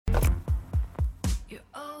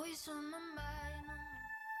voice on my mind.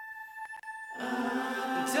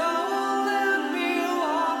 Don't let me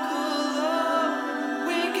walk alone.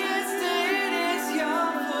 We can stay this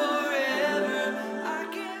young forever. I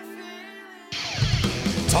can feel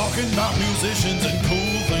it. Talking about musicians and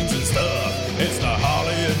cool things and stuff. It's the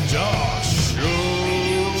Holly and Josh Show.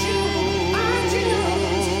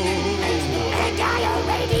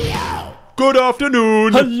 Good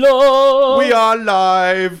afternoon. Hello. We are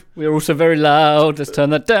live. We're also very loud. Let's turn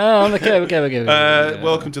that down. Okay.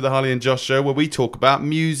 Welcome to the Holly and Josh Show, where we talk about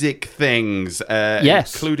music things,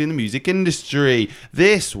 Yes. including the music industry.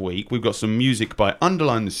 This week, we've got some music by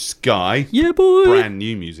Underline the Sky. Yeah, boy. Brand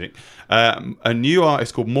new music. A new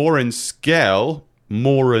artist called Morin Skell.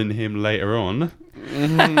 More on him later on.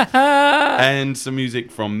 And some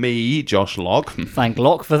music from me, Josh Locke. Thank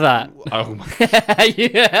Locke for that. Oh my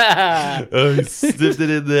Yeah. I sniffed it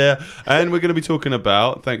in there. And we're going to be talking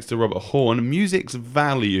about, thanks to Robert Horn, music's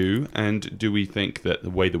value, and do we think that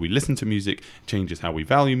the way that we listen to music changes how we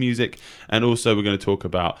value music? And also we're going to talk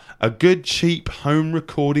about a good, cheap home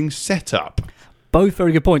recording setup. Both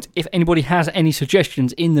very good points. If anybody has any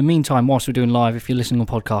suggestions in the meantime, whilst we're doing live, if you're listening on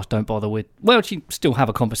podcast, don't bother with... Well, actually, still have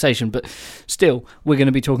a conversation, but still, we're going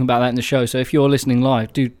to be talking about that in the show. So if you're listening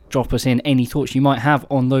live, do drop us in any thoughts you might have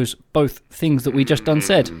on those both things that we just done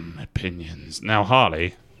said. Opinions. Now,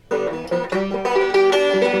 Harley.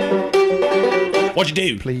 What'd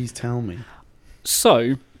you do? Please tell me.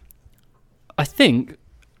 So, I think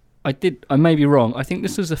I may be wrong. I think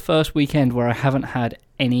this was the first weekend where I haven't had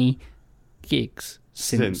any gigs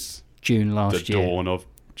since June last The year. dawn of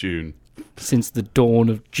June. Since the dawn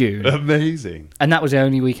of June. Amazing. And that was the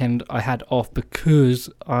only weekend I had off because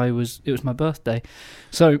it was my birthday.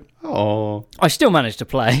 So Oh. I still managed to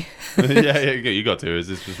play. yeah, you got to.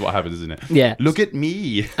 This is what happens, isn't it? Yeah. Look at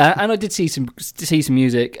me. And I did see some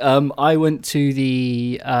music. I went to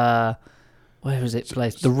the where was it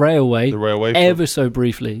placed? The Railway. The Railway. Ever so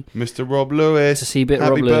briefly. Mr. Rob Lewis. To see a bit of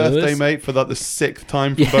Happy Rob birthday, Lewis. mate, for like the 6th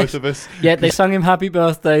time for Yeah. both of us. Yeah, they sung him happy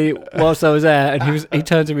birthday whilst I was there, and he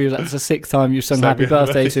turned to me and was like, "That's the 6th time you've sung happy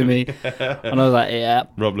birthday to me." And I was like, "Yeah."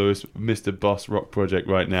 Rob Lewis, Mr. Boss Rock Project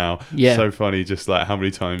right now. Yeah. So funny, just like how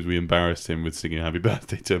many times we embarrassed him with singing happy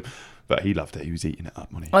birthday to him. But he loved it. He was eating it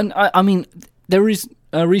up, money. And I mean, there is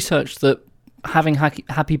research that having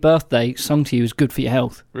happy birthday sung to you is good for your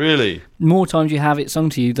health. Really? More times you have it sung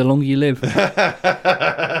to you, the longer you live. Is that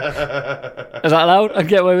allowed? I can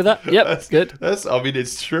get away with that? Yep, that's good. I mean,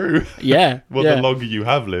 it's true. Yeah. Well, yeah. the longer you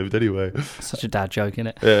have lived, anyway. Such a dad joke, isn't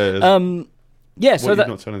it? Yeah. Yeah, so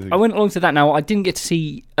I went along to that. Now, I didn't get to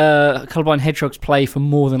see Colourblind Hedgehogs play for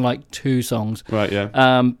more than like 2 songs. Right,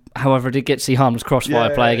 yeah. However, I did get to see Harmless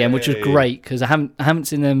Crossfire play again, which was great because I haven't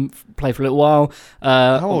seen them play for a little while.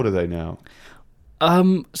 How old are they now?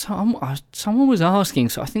 Someone was asking.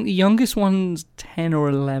 So I think the youngest one's 10 or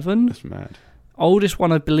 11. That's mad. Oldest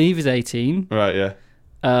one, I believe, is 18. Right, yeah.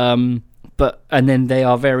 And then they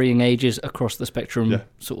are varying ages across the spectrum,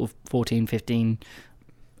 sort of 14, 15.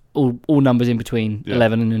 All numbers in between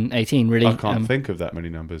 11 and 18, really. I can't think of that many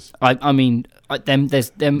numbers. I mean,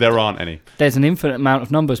 There aren't any. There's an infinite amount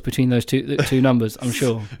of numbers between those two numbers, I'm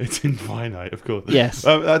sure. It's infinite, of course. Yes.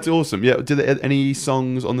 That's awesome. Yeah. Did there any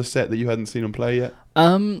songs on the set that you hadn't seen them play yet?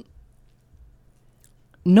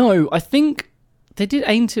 No, I think they did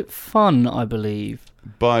Ain't It Fun, I believe.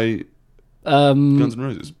 By Guns N'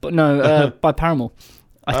 Roses? But no, by Paramore.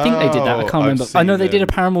 I think they did that. I can't remember. I know they did a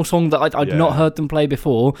Paramore song that I'd not heard them play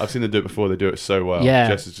before. I've seen them do it before. They do it so well. Yeah.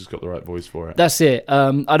 Jess has just got the right voice for it. That's it.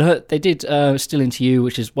 I'd heard they did Still Into You,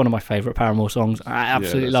 which is one of my favourite Paramore songs. I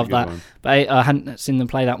absolutely love that. One. But I hadn't seen them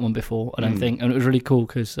play that one before, I don't think. And it was really cool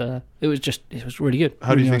because it was really good. How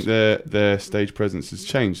really do you nice. think their stage presence has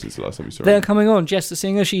changed since the last time you saw They're them? coming on. Jess the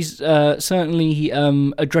singer, she's certainly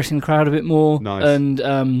addressing the crowd a bit more. Nice.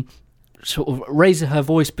 And sort of raising her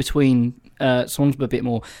voice between songs a bit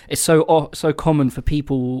more. It's so common for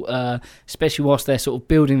people, especially whilst they're sort of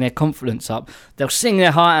building their confidence up. They'll sing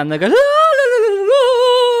their heart and they go, la, la, la, la,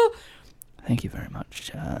 la. Thank you very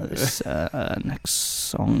much. This next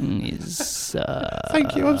song is...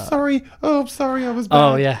 Thank you. I'm sorry. Oh, I'm sorry. I was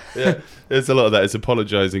bad. Oh, yeah. Yeah. There's a lot of that. It's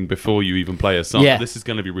apologising before you even play a song. Yeah. This is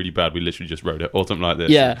going to be really bad. We literally just wrote it. Or something like this.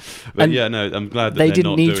 Yeah. But And yeah, no, I'm glad that they they're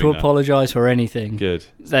didn't not need doing to that. apologise for anything. Good.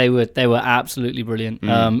 They were absolutely brilliant.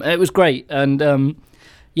 It was great. And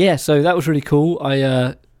yeah, so that was really cool.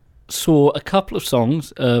 I saw a couple of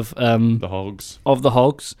songs of The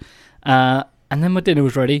Hogs. And then my dinner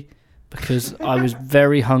was ready because I was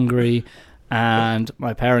very hungry, and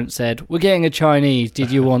my parents said, "We're getting a Chinese.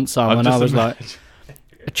 Did you want some?" And I was like,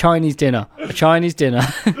 "A Chinese dinner. A Chinese dinner."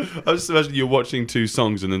 I was just imagining you're watching 2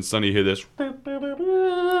 songs and then suddenly you hear this.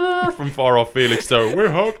 from far off Felix. So we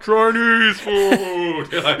have Chinese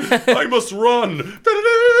food. You're like, I must run.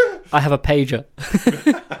 I have a pager.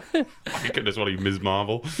 My goodness, what are you, Ms.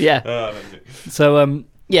 Marvel? Yeah. That's it. So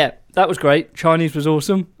yeah, that was great. Chinese was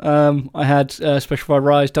awesome. I had special fried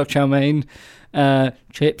rice, duck chow mein,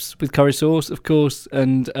 chips with curry sauce, of course,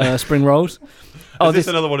 and spring rolls. Is this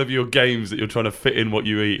another one of your games that you're trying to fit in what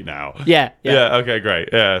you eat now? Yeah. Okay, great.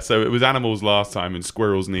 Yeah, so it was animals last time, and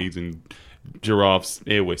squirrels' needs, and giraffes'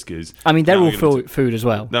 ear whiskers. I mean, they're Now all we're gonna food as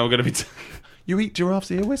well. Now we're going to be... You eat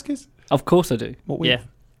giraffes' ear whiskers? Of course I do. What with? Yeah.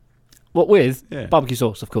 What with? Yeah. Barbecue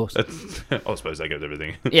sauce, of course. I suppose that goes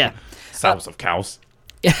everything. Yeah. Sauce of cows.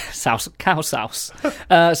 Cow sauce. So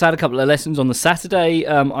I had a couple of lessons on the Saturday.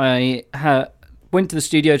 I went to the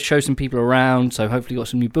studio to show some people around, so hopefully got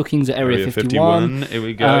some new bookings at Area 51. Here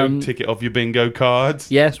we go. Ticket off your bingo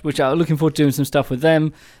cards. Yes, which I'm looking forward to doing some stuff with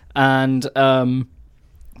them. And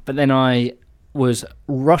but then I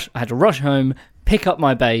had to rush home, pick up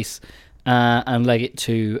my bass, and leg it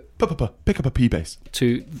to Pick up a P bass.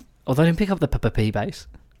 although I didn't pick up the P bass.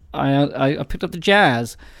 I picked up the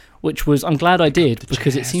jazz, which was, I'm glad I did,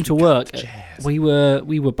 because it seemed to work. We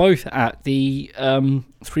were both at the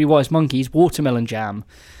Three Wise Monkeys Watermelon Jam.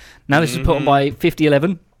 Now this is put on by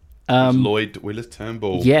 5011. Lloyd Willis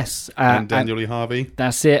Turnbull. Yes, and Daniel Lee Harvey.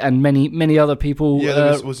 That's it, and many other people.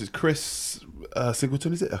 Yeah, was it Chris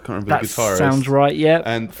Singleton? Is it? I can't remember that the guitarist. sounds right. Yeah,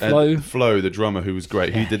 and Flo, the drummer, who was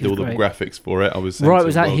great. Yeah, he did he all was the great. graphics for it. I was saying right. so,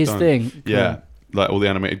 Was that well his done. thing? Yeah. Like all the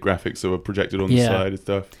animated graphics that were projected on the side and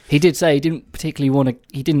stuff. He did say he didn't particularly want to.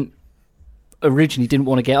 He didn't originally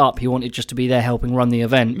want to get up. He wanted just to be there helping run the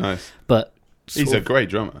event. Nice. But He's a great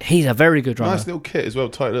drummer. He's a very good drummer. Nice little kit as well.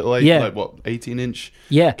 Tight little 18-inch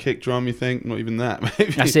kick drum. You think? Not even that.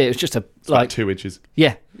 Maybe. That's it. It was just It's about 2 inches.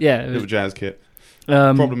 Yeah. Little jazz kit.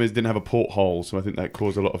 Problem is, it didn't have a porthole, so I think that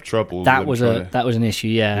caused a lot of trouble. That was an issue.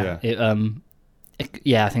 Yeah. I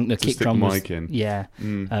think the kick stick drum the was mic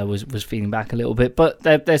in. was feeding back a little bit, but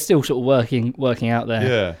they're still sort of working out there.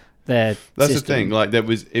 Yeah, that's system. the thing. Like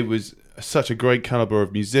it was such a great caliber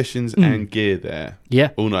of musicians and gear there. Yeah,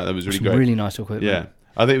 all night. That was really some great. really nice equipment. Yeah,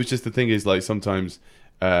 I think it was just the thing is like sometimes.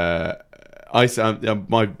 I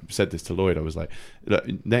said this to Lloyd. I was like, look,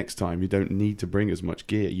 next time you don't need to bring as much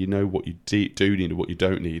gear. You know what you do need and what you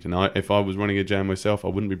don't need. And if I was running a jam myself, I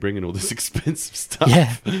wouldn't be bringing all this expensive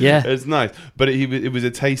stuff. Yeah. It's nice, but it was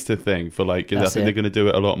a taster thing for like. I think they're going to do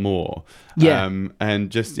it a lot more. Yeah. And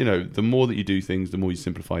just the more that you do things, the more you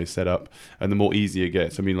simplify your setup, and the more easy it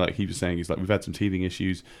gets. I mean, like he was saying, he's like, we've had some teething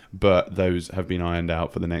issues, but those have been ironed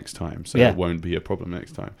out for the next time, so it won't be a problem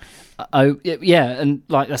next time. And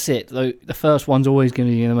like that's it. The first one's always going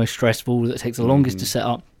to be the most stressful. That takes the longest to set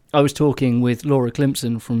up. I was talking with Laura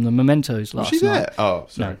Klimpson from the Mementos last night. There? Oh,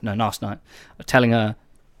 sorry. No, last night. Telling her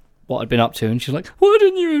what I'd been up to, and she's like, "Why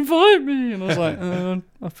didn't you invite me?" And I was like,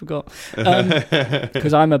 "I forgot,"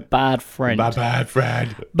 because I'm a bad friend. My bad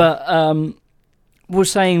friend. But was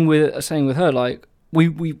saying with her, like we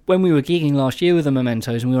when we were gigging last year with the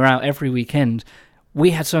Mementos, and we were out every weekend.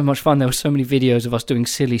 We had so much fun. There were so many videos of us doing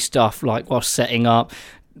silly stuff, like while setting up,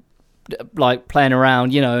 like playing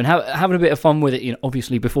around, and having a bit of fun with it.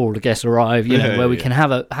 Obviously before all the guests arrive, where we can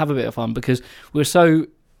have a bit of fun, because we were so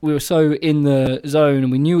in the zone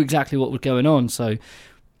and we knew exactly what was going on. So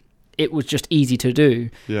it was just easy to do.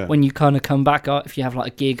 Yeah. When you kind of come back up, if you have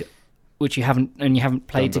like a gig which you haven't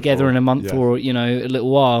played together in a month or a little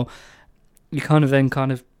while, you kind of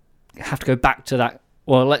have to go back to that.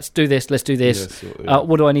 Well, let's do this.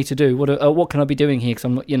 What do I need to do? What can I be doing here? Because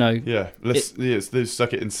I'm not, let's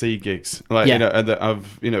suck it and see gigs. And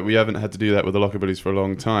we haven't had to do that with the Lockabillies for a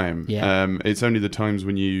long time. Yeah. It's only the times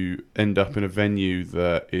when you end up in a venue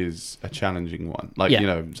that is a challenging one, like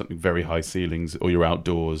something very high ceilings, or you're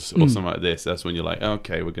outdoors or something like this. That's when you're like,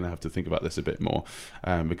 okay, we're going to have to think about this a bit more,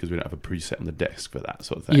 because we don't have a preset on the desk for that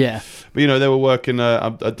sort of thing. Yeah. But they were working. I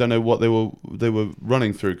don't know what they were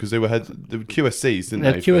running through, because they were QSCs. Didn't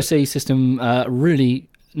the they, QSC system, really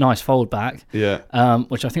nice foldback. Yeah.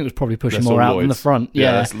 Which I think was probably pushing That's more all out Lloyd's. in the front.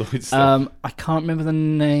 Yeah, that's Lloyd's stuff. I can't remember the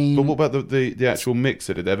name. But what about the actual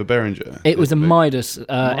mixer? Did they have a Behringer? It was a Midas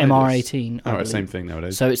MR18. All right, same thing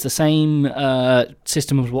nowadays. So it's the same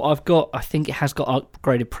system as what I've got. I think it has got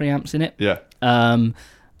upgraded preamps in it. Yeah.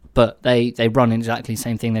 But they run exactly the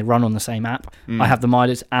same thing. They run on the same app. I have the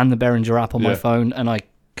Midas and the Behringer app on my phone, and I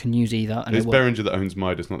can use either. And it's Behringer that owns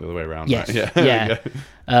Midas, not the other way around. Yes. Right? Yeah.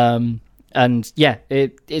 And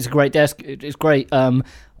it's a great desk. It's great.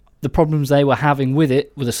 The problems they were having with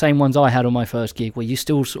it were the same ones I had on my first gig, where you're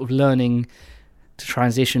still sort of learning to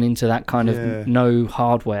transition into that kind Yeah. of no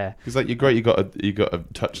hardware. It's like you're great. You got a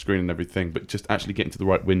touch screen and everything, but just actually getting to the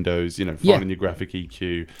right windows. Yeah. Finding your graphic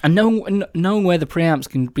EQ. And knowing where the preamps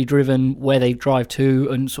can be driven, where they drive to,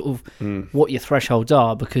 and sort of what your thresholds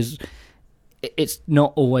are, because it's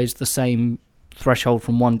not always the same threshold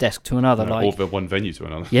from one desk to another. Or from one venue to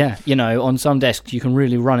another. Yeah, on some desks you can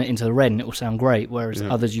really run it into the red and it will sound great, whereas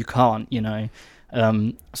others you can't.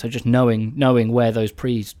 So just knowing where those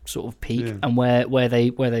pre's sort of peak and where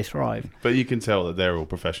they thrive. But you can tell that they're all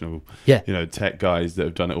professional. Yeah. Tech guys that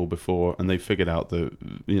have done it all before, and they figured out the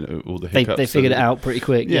all the They hiccups. figured it out pretty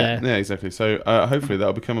quick. Yeah, exactly. So hopefully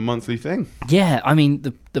that'll become a monthly thing. Yeah, I mean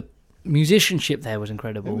the musicianship there was It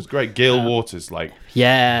incredible. was great. Gil Waters,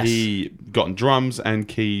 Yes. he got on drums and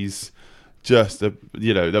keys.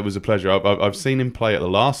 That was a pleasure. I've seen him play at the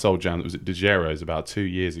last Soul Jam that was at De Janero's about 2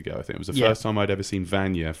 years ago. I think it was the first time I'd ever seen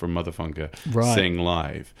Vanya from Motherfunker sing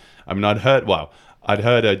live. I mean, I'd heard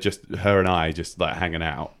her and I just like hanging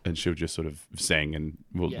out, and she'll just sort of sing, and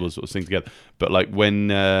we'll sort of sing together. But like when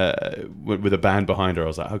with a band behind her, I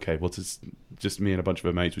was like, okay, well, it's just me and a bunch of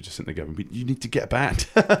her mates were just sitting there going, you need to get a band.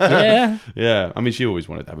 Yeah. Yeah, I mean, she always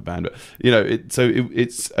wanted to have a band, but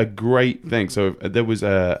it's a great thing. So there was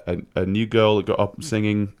a new girl that got up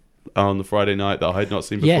singing on the Friday night that I had not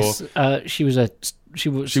seen before. Yes, she worked at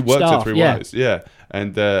staff, Three yeah. Wires, yeah,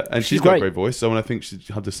 and she's got great. a great voice. So I think she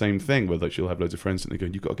had the same thing where like she'll have loads of friends and they go,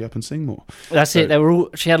 "You've got to get up and sing more." That's it.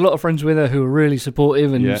 She had a lot of friends with her who were really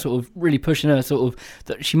supportive and sort of really pushing her. Sort of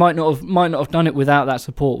that she might not have done it without that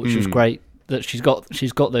support, which was great. That she's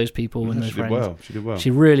got those people and those She friends. did well. She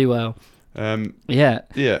did really well. Yeah,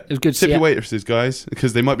 it was good to Tip see. your waitresses, guys,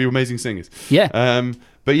 because they might be amazing singers. Yeah,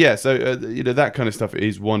 but yeah, so that kind of stuff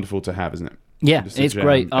is wonderful to have, isn't it? yeah, Just a it's jam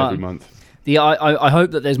great. every month. I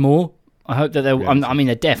hope that there's more. I hope that there. Yeah, I mean,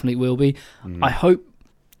 there definitely will be. I hope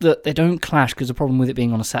that they don't clash, because the problem with it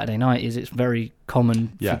being on a Saturday night is it's very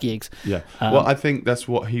common for gigs. Yeah. Well, I think that's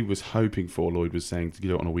what he was hoping for. Lloyd was saying to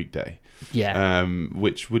do it on a weekday. Yeah.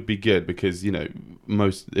 Which would be good because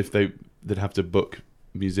most if they'd have to book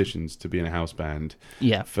musicians to be in a house band.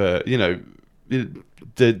 Yeah. For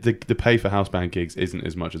the pay for house band gigs isn't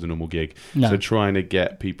as much as a normal gig. No. So trying to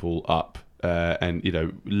get people up and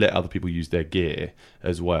let other people use their gear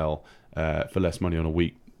as well for less money on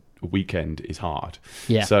a weekend is hard.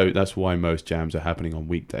 Yeah. So that's why most jams are happening on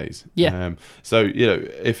weekdays. Yeah. So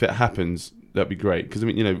if it happens, that'd be great. Because I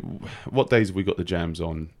mean, what days have we got the jams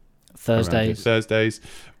on? Thursdays. Thursdays.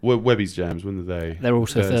 Webby's jams. When are they? They're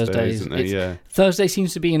also Thursdays. Aren't they? Yeah. Thursday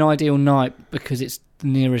seems to be an ideal night because it's the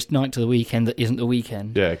nearest night to the weekend that isn't the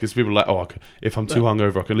weekend. Yeah, because people are like, if I'm too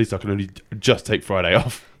hungover, at least I can only just take Friday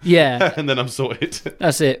off. Yeah. And then I'm sorted.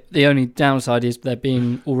 That's it. The only downside is there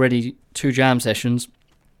being already 2 jam sessions.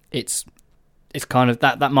 It's kind of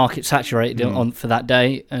that market saturated on for that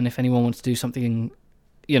day, and if anyone wants to do something,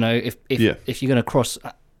 if you're going to cross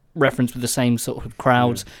reference with the same sort of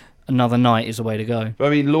crowds, another night is the way to go. But I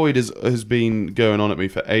mean, Lloyd has been going on at me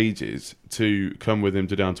for ages to come with him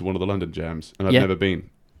down to one of the London jams, and I've never been.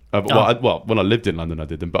 Well, when I lived in London, I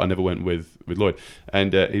did them, but I never went with Lloyd.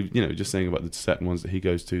 And he, just saying about the certain ones that he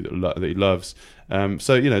goes to that he loves.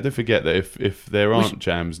 So don't forget that if there aren't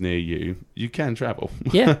jams near you, you can travel.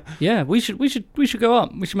 Yeah. We should go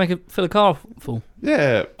up. We should fill a car full.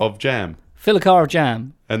 Yeah, of jam. Fill a car of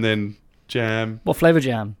jam. And then jam. What flavour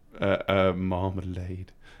jam?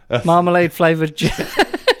 Marmalade. Marmalade flavoured jam.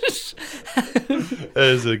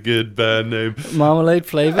 There's a good band name. Marmalade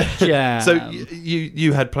flavoured jam. So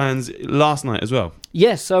you had plans last night as well?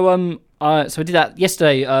 Yes. So I did that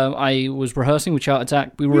yesterday. I was rehearsing with Chart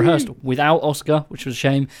Attack. We rehearsed without Oscar, which was a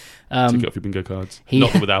shame. Took it off your bingo cards.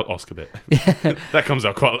 Not the without Oscar bit. That comes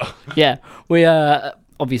out quite a lot. Yeah. We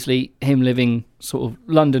obviously him living sort of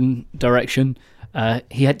London direction.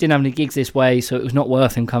 He didn't have any gigs this way, so it was not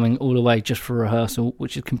worth him coming all the way just for rehearsal,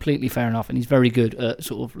 which is completely fair enough. And he's very good at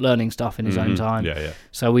sort of learning stuff in his own time. Yeah.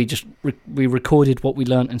 So we just we recorded what we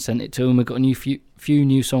learnt and sent it to him. We got a few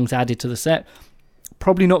new songs added to the set.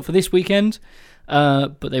 Probably not for this weekend,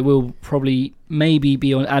 but they will probably maybe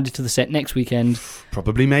be added to the set next weekend.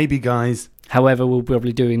 Probably maybe, guys. However, we'll probably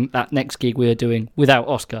be doing that next gig we're doing without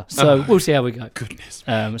Oscar. So we'll see how we go. Goodness.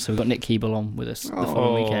 So we've got Nick Keeble on with us the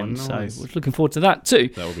following weekend. Nice. So we're looking forward to that too.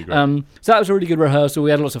 That would be great. So that was a really good rehearsal.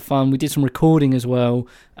 We had lots of fun. We did some recording as well,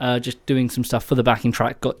 just doing some stuff for the backing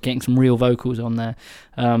track, getting some real vocals on there,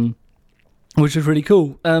 which was really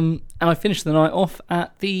cool. And I finished the night off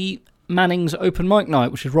at the Manning's open mic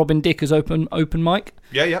night, which is Robin Dicker's open mic.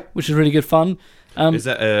 Yeah. Which is really good fun. Is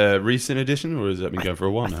that a recent edition, or has that been going for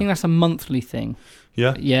a while now? I think that's a monthly thing.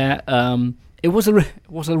 Yeah. Yeah. It was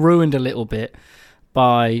ruined a little bit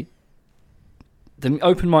by the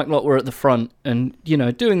open mic lot were at the front and, you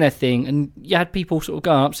know, doing their thing, and you had people sort of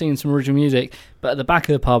going up singing some original music, but at the back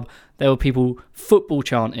of the pub there were people football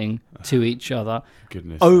chanting to each other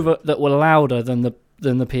Goodness. that were louder than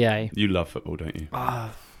the PA. You love football, don't you?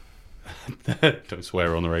 Ah, Don't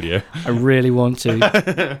swear on the radio. I really want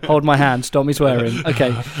to. Hold my hand, stop me swearing.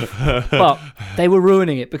 Okay. But they were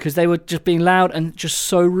ruining it because they were just being loud and just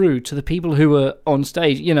so rude to the people who were on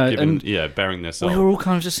stage, you know. And Bearing their we were soul. all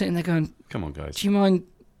kind of just sitting there going, Come on, guys. do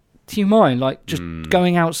you mind like just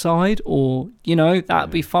going outside, or, you know,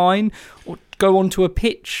 that'd be fine, or go onto a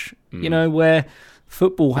pitch, you know, where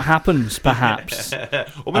football happens, perhaps.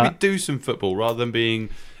 Or maybe do some football rather than being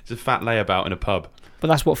just a fat layabout in a pub. But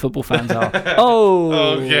that's what football fans are. Oh,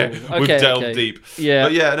 Okay, we've delved deep. Yeah,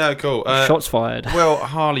 But yeah, no, cool. shots fired. Well,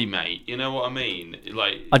 Harley, mate, you know what I mean?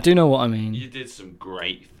 Like, I do know what I mean. you did some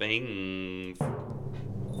great things.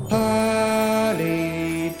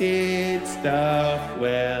 Harley did stuff,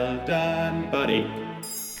 well done, buddy.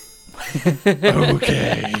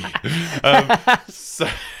 Okay.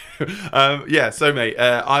 So mate,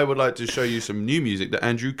 I would like to show you some new music that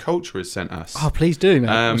Andrew Culture has sent us. Oh, please do,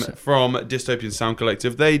 man. From Dystopian Sound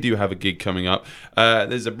Collective. They do have a gig coming up.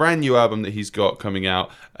 There's a brand new album that he's got coming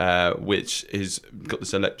out, which is got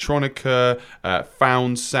this electronica,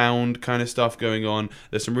 found sound kind of stuff going on.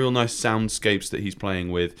 There's some real nice soundscapes that he's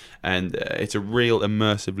playing with, and it's a real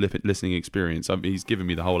immersive listening experience. He's given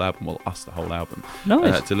me the whole album, well, us the whole album,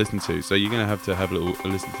 Nice. to listen to. So you're going to have a little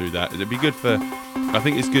listen through that. It'd be good for, I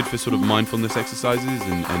think it's good for sort of mindfulness exercises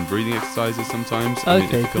and breathing exercises sometimes. Okay,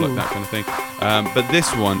 if you feel cool. like that kind of thing. But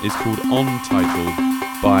this one is called Untitled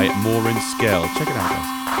by Maureen Skell. Check it out,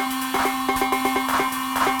 guys.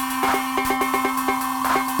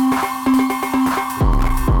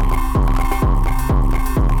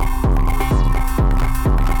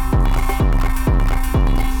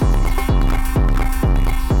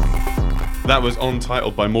 That was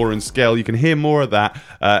Untitled by Maureen Skell. You can hear more of that.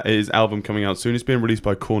 His album coming out soon. It's being released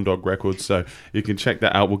by Corn Dog Records, so you can check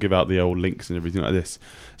that out. We'll give out the old links and everything like this.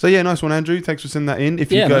 So yeah, nice one, Andrew. Thanks for sending that in.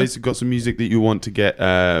 If you guys have got some music that you want to get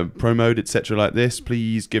promoted, etc. like this,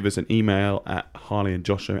 please give us an email at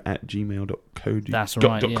harleyandjoshua@gmail.co. That's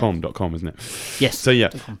right, .com, isn't it? Yes. So yeah.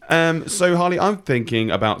 So Harley, I'm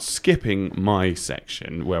thinking about skipping my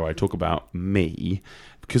section where I talk about me,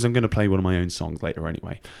 because I'm going to play one of my own songs later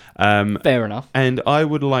anyway. Fair enough. And I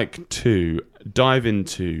would like to dive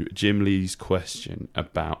into Jim Lee's question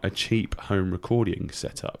about a cheap home recording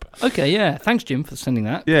setup. Okay, yeah. Thanks, Jim, for sending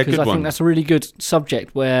that. Yeah, because good I one. think that's a really good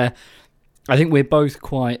subject where I think we're both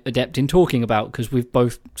quite adept in talking about, because we've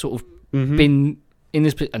both sort of been in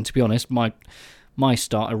this. And to be honest, my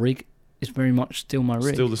starter rig is very much still my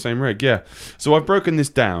rig. Still the same rig, yeah. So I've broken this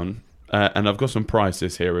down, and I've got some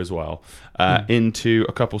prices here as well, into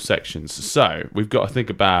a couple sections. So we've got to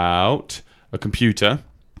think about a computer,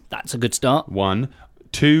 That's a good start. 1,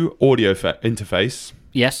 2 audio interface,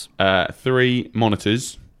 Yes. 3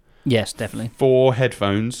 monitors, Yes, definitely. 4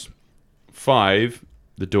 headphones, 5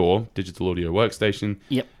 the DAW, digital audio workstation,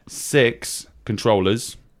 Yep. 6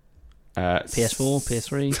 controllers, PS4,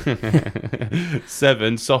 PS3.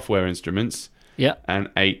 7 software instruments, Yeah. and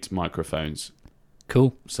 8 microphones.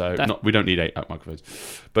 Cool. So That- we don't need 8 microphones.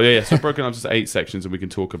 But yeah, so I've broken up to 8 sections, and we can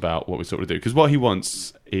talk about what we sort of do. Because what he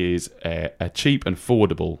wants is a cheap and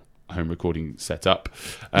affordable home recording setup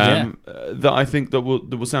that I think that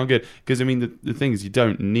will sound good. Because I mean, the thing is, you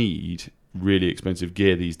don't need really expensive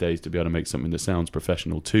gear these days to be able to make something that sounds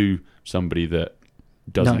professional to somebody that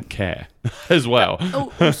doesn't care as well.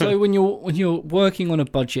 Also, when you're working on a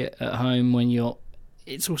budget at home,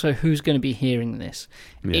 it's also who's going to be hearing this.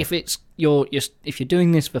 Yeah. If it's if you're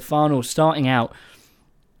doing this for fun or starting out,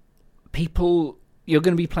 people you're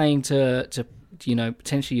going to be playing to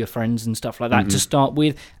potentially your friends and stuff like that to start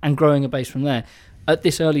with, and growing a base from there. At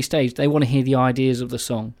this early stage, they want to hear the ideas of the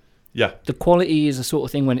song. Yeah. The quality is the sort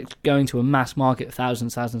of thing when it's going to a mass market of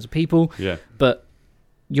thousands of people. Yeah. But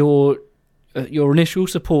your initial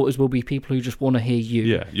supporters will be people who just want to hear you.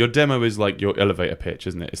 Yeah, your demo is like your elevator pitch,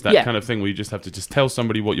 isn't it? It's that kind of thing where you just have to just tell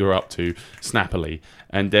somebody what you're up to snappily,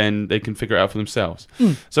 and then they can figure it out for themselves.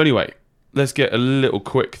 So anyway, let's get a little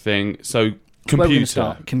quick thing. So Where we're computer, gonna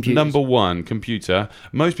start. Computers. number 1, computer.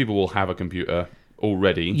 Most people will have a computer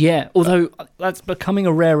already. Yeah, although that's becoming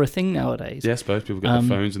a rarer thing nowadays. Yes, most people get their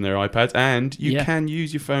phones and their iPads, and you can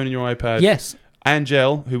use your phone and your iPad. Yes.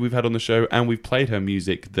 Angel, who we've had on the show, and we've played her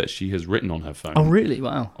music that she has written on her phone. Oh, really?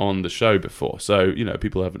 Wow. On the show before. So,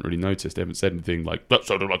 people haven't really noticed. They haven't said anything like, that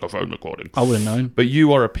sounded like a phone recording. I would have known. But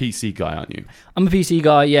you are a PC guy, aren't you? I'm a PC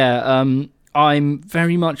guy, yeah. I'm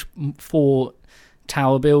very much for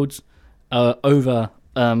tower builds over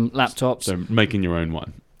laptops. So making your own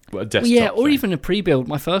one. A desktop Yeah, or thing. even a pre-build.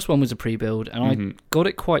 My first one was a pre-build, and I got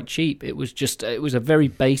it quite cheap. It was a very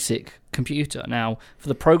basic computer. Now, for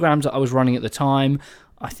the programs that I was running at the time,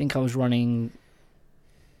 I think I was running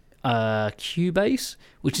Cubase,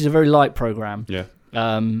 which is a very light program. Yeah.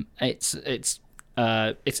 It's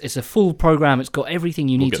a full program. It's got everything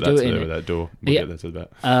you need to do it in with it. that door. We'll Yeah. get there to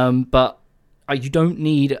that. But you don't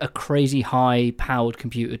need a crazy high-powered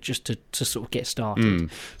computer just to sort of get started.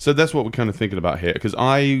 So that's what we're kind of thinking about here, because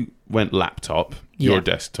I went laptop, your Yeah.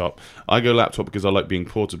 desktop. I go laptop because I like being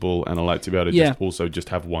portable, and I like to be able to Yeah. just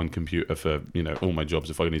have one computer for all my jobs.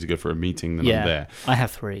 If I need to go for a meeting, then I'm Yeah, there. I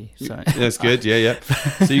have 3. So That's good. Yeah.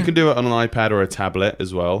 So you can do it on an iPad or a tablet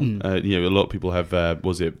as well. Hmm. A lot of people have.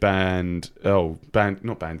 Was it Band? Oh,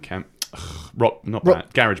 not Bandcamp.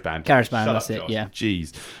 GarageBand. GarageBand, Shut that's up, it, Josh. yeah.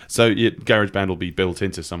 Jeez. So GarageBand will be built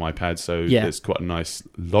into some iPads, so Yeah. it's quite a nice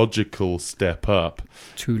logical step up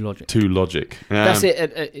to Logic. to Logic. That's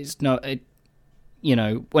it. It's no.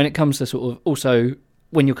 When it comes to sort of also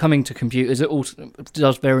when you're coming to computers, it also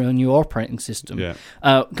does vary on your operating system. Yeah.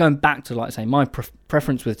 Going back to, like I say, my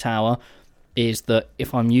preference with Tower is that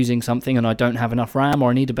if I'm using something and I don't have enough RAM or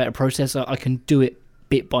I need a better processor, I can do it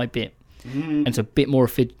bit by bit. And it's a bit more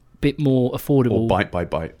affordable. Or byte by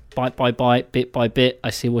byte. Byte by byte, bit by bit.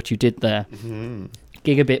 I see what you did there.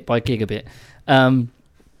 Gigabit by gigabit. And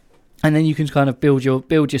then you can kind of build your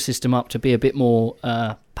system up to be a bit more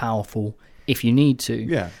powerful if you need to.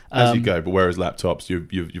 Yeah, as you go. But whereas laptops,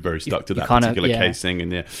 you're very stuck to that kinda, particular yeah. casing,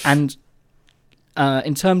 and And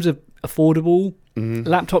in terms of affordable,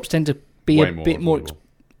 laptops tend to be way a more bit more. affordable.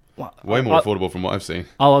 Way more affordable from what I've seen.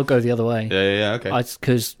 I'll go the other way. Yeah. Okay.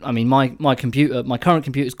 Because my current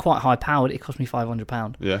computer is quite high powered. It cost me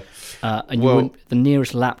 £500. Yeah. And Well- the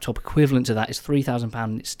nearest laptop equivalent to that is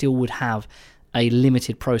 £3,000, and it still would have a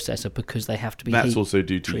limited processor because they have to be. That's heat also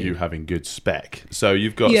due to you treated. having good spec. So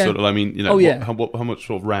you've got Yeah. sort of, Oh, yeah. how much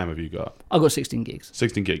sort of RAM have you got? I've got 16 gigs.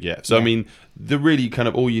 16 gig, yeah. So, Yeah. the really kind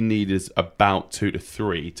of all you need is about 2 to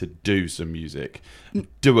 3 to do some music.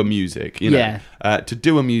 Do a music, Yeah. To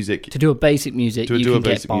do a music, To do a basic music, to you do a can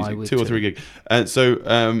basic get by music, with 2 or 3 gig. And so,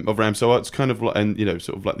 of RAM. So it's kind of like, and,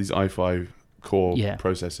 sort of like these i5 core Yeah.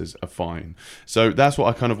 processors are fine. So that's what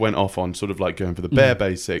I kind of went off on, sort of like going for the bare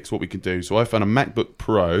basics, what we can do. So I found a MacBook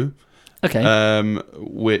Pro, Okay.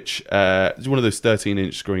 which is one of those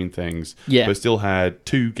 13-inch screen things, Yeah. but still had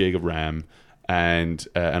 2 gig of RAM and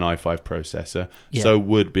an i5 processor, Yeah. so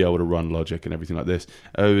would be able to run Logic and everything like this.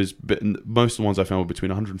 Most of the ones I found were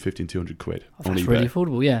between 150 and 200 quid on That's eBay. really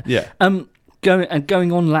affordable. Yeah. Yeah.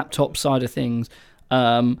 Going on laptop side of things,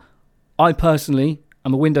 I personally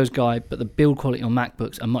I'm a Windows guy, but the build quality on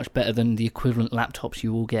MacBooks are much better than the equivalent laptops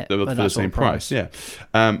you will get For that the sort same of price. Yeah.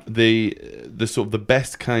 The sort of the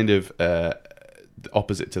best kind of the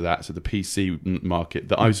opposite to that, so the PC market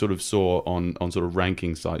that I sort of saw on sort of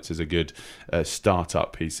ranking sites as a good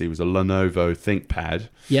startup PC was a Lenovo ThinkPad.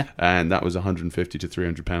 Yeah. And that was 150 to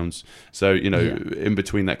 300 pounds. So in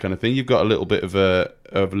between that kind of thing, you've got a little bit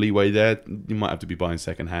of leeway there. You might have to be buying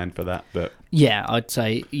second hand for that, but Yeah, I'd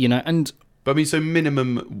say and. But I mean, so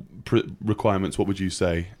minimum requirements, what would you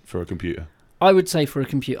say for a computer? I would say for a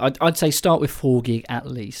computer, I'd say start with 4 gig at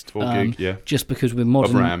least. 4 gig, yeah. Just because with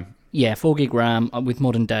modern Of RAM. Yeah, 4 gig RAM with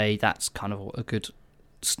modern day, that's kind of a good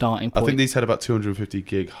starting point. I think these had about 250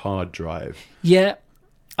 gig hard drive. Yeah.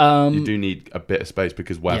 You do need a bit of space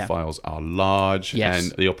because WAV Yeah. files are large, Yes.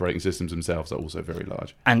 and the operating systems themselves are also very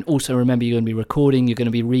large. And also remember, you're going to be recording, you're going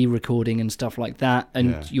to be re-recording and stuff like that, and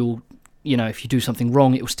Yeah. you'll, if you do something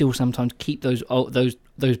wrong, it will still sometimes keep those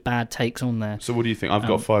bad takes on there. So what do you think? I've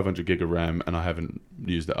got 500 gig of RAM, and I haven't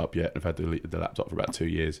used it up yet. I've had the laptop for about 2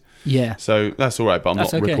 years. Yeah. So that's all right, but I'm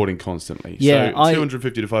That's not okay. recording constantly. Yeah, so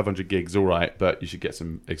 250 to 500 gigs, all right, but you should get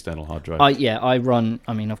some external hard drive.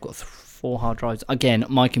 I've got 4 hard drives. Again,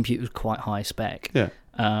 my computer's quite high spec. Yeah.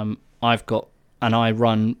 I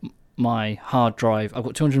run my hard drive. I've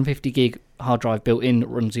got 250 gig hard drive built in that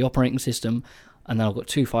runs the operating system, and then I've got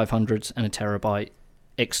 2 500s and a terabyte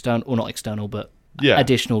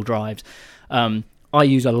additional drives. I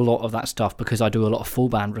use a lot of that stuff because I do a lot of full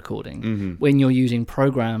band recording. Mm-hmm. When you're using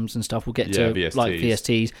programs and stuff, we'll get to VSTs. like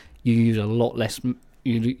VSTs. You use a lot less.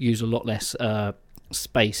 You use a lot less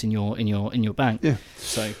space in your bank. Yeah.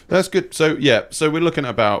 So That's good. So we're looking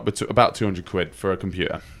at about 200 quid for a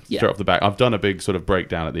computer. Yeah. Straight off the back. I've done a big sort of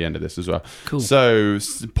breakdown at the end of this as well. Cool. So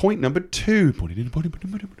point number two, audio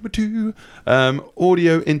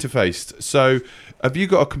interface. So have you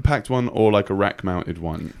got a compact one or like a rack mounted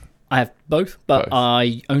one? I have both, but Both.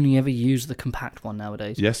 I only ever use the compact one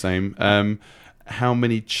nowadays. Yeah, same. How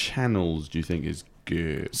many channels do you think is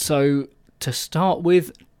good? So To start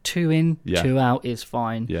with, 2 in, Yeah. 2 out is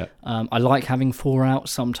fine. Yeah. I like having 4 out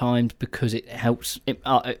sometimes because it helps.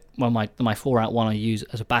 My 4 out one I use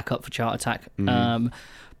as a backup for Chart Attack. Mm-hmm.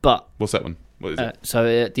 But What's that one? What is it? so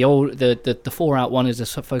the 4 out one is a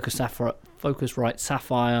Focusrite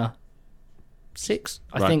Sapphire 6,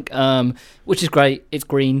 I Right. think, which is great. It's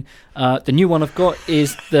green. The new one I've got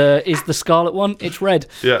is the Scarlet one. It's red.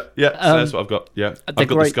 Yeah, so that's what I've got. Yeah, I've got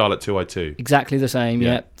the great. Scarlet 2i2. Exactly the same.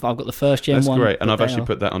 Yeah. Yeah, I've got the first gen That's one. great, and but I've they actually are-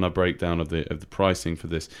 put that on a breakdown of the pricing for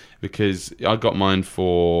this because I got mine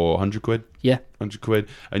for 100 quid. Yeah. 100 quid,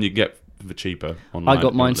 and you can get for cheaper online. I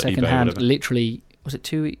got mine on eBay or second hand. whatever. Literally, was it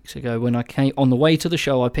 2 weeks ago when I came on the way to the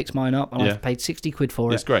show? I picked mine up and Yeah. I paid 60 quid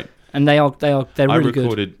for It's it. great. And they're I really good.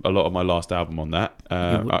 recorded a lot of my last album on that.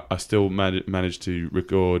 I still managed to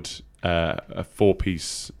record a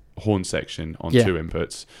 4-piece horn section on Yeah. 2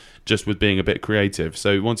 inputs, just with being a bit creative.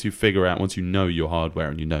 So once you know your hardware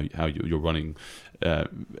and you know how you're running,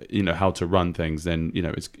 how to run things, then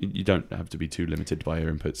you don't have to be too limited by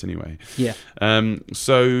your inputs anyway. Yeah.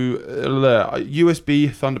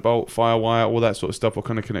 USB, Thunderbolt, FireWire, all that sort of stuff. What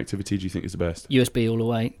kind of connectivity do you think is the best? USB all the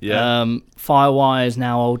way. Yeah. FireWire is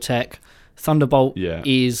now old tech. Thunderbolt Yeah.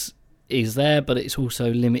 is there, but it's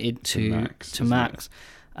also limited to Macs, isn't Macs.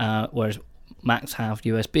 Whereas Macs have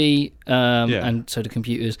USB, Yeah. and so do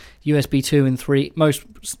computers. USB 2 and 3. Most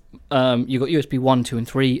you've got USB 1, 2, and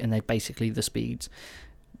 3, and they're basically the speeds.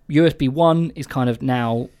 USB 1 is kind of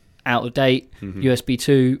now out of date. USB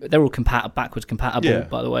 2, they're all backwards compatible, Yeah.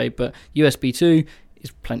 by the way, but USB 2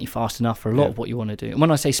 is plenty fast enough for a lot Yeah. of what you want to do. And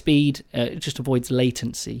when I say speed, it just avoids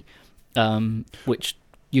latency, which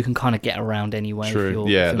you can kind of get around anyway. If True. you're,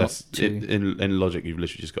 Yeah, if you're that's not too... in Logic. You've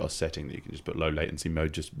literally just got a setting that you can just put low latency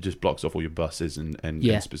mode. Just blocks off all your buses and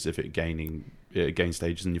Yeah. specific gain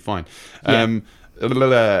stages, and you're fine. Yeah.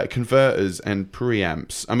 Converters and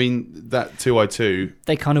preamps. I mean, that 2i2.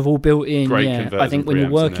 They kind of all built in. Great Yeah, converters I think and when you're preamps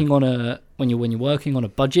in working on when you're working on a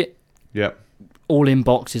budget, Yeah. all in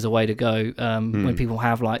box is the way to go. Hmm. When people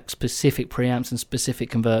have like specific preamps and specific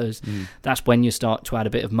converters, that's when you start to add a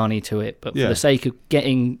bit of money to it. But for Yeah. the sake of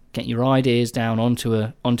getting your ideas down onto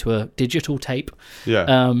a digital tape,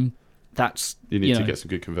 Yeah. that's You need to get some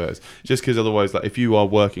good converters. Just because otherwise, like if you are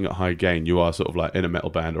working at high gain, you are sort of like in a metal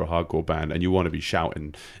band or a hardcore band, and you want to be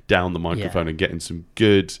shouting down the microphone and getting some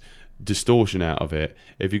good distortion out of it.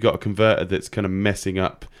 If you've got a converter that's kind of messing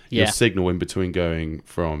up your signal in between going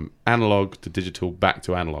from analog to digital back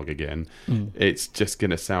to analog again, it's just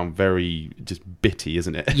going to sound very just bitty,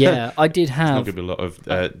 isn't it? Yeah, I did It's not have. going to be a lot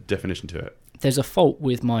of definition to it. There's a fault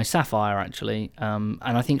with my Sapphire actually, and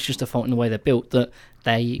I think it's just a fault in the way they're built that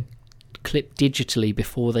they clip digitally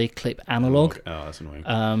before they clip analog. Oh, that's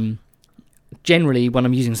annoying. Generally, when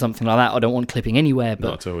I'm using something like that, I don't want clipping anywhere. But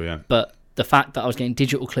Not at all, yeah. But the fact that I was getting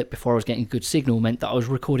digital clip before I was getting good signal meant that I was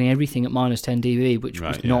recording everything at minus 10 dB, which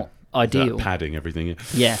was Right, yeah. not ideal. That padding everything. Yeah.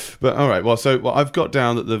 Yeah, But all right, well, I've got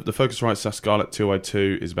down that the Focusrite Scarlett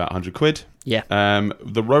 2i2 is about 100 quid. yeah.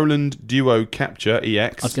 The Roland Duo Capture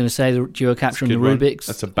EX. I was going to say the Duo Capture and the good one. Rubik's.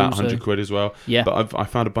 That's about also. 100 quid as well. Yeah. But I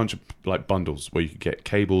found a bunch of like bundles where you could get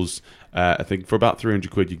cables. I think for about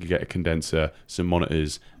 300 quid you could get a condenser, some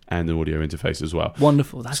monitors, and an audio interface as well.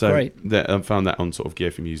 Wonderful. That's great. I found that on sort of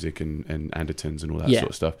Gear for Music and Andertons and all that Yeah. sort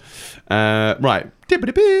of stuff. Right.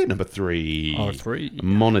 Number 3. R3.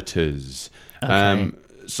 Monitors. Okay.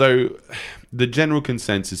 So the general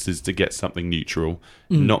consensus is to get something neutral,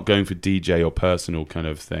 not going for DJ or personal kind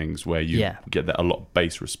of things where you Yeah. get that a lot of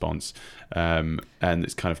bass response, and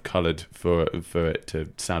it's kind of coloured for it to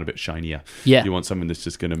sound a bit shinier. Yeah. You want something that's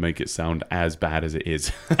just going to make it sound as bad as it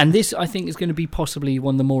is. And this, I think, is going to be possibly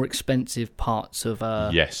one of the more expensive parts of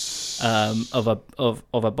Yes. of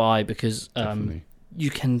a buy because Definitely.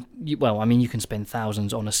 you can spend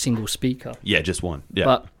thousands on a single speaker. Yeah, just one. Yeah.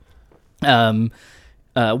 But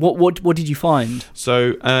what did you find?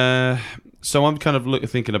 So I'm kind of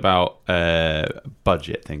thinking about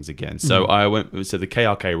budget things again. So I went. So the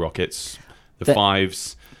KRK rockets, the That-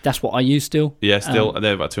 5s. That's what I use still. Yeah, still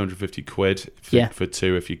they're about 250 quid Yeah. for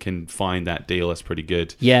 2. If you can find that deal, that's pretty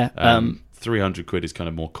good. Yeah. 300 quid is kind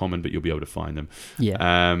of more common, but you'll be able to find them.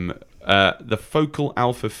 Yeah. The Focal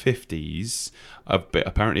Alpha 50s are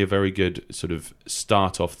apparently a very good sort of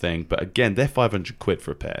start-off thing, but again, they're 500 quid for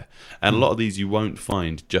a pair. And a lot of these you won't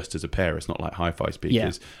find just as a pair. It's not like hi-fi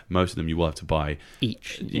speakers. Most of them you will have to buy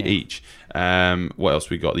Each. Yeah. each. What else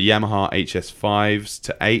we got? The Yamaha HS5s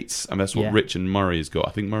to 8s, and that's what Yeah. Rich and Murray has got.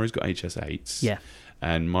 I think Murray's got HS8s. Yeah.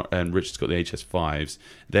 And Richard's got the HS5s.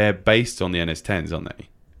 They're based on the NS10s, aren't they?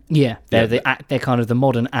 Yeah. Yeah. They're kind of the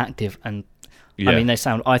modern active, and Yeah. I mean,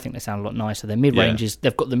 I think they sound a lot nicer. Their mid ranges,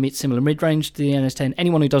 they've got the similar mid range to the NS10.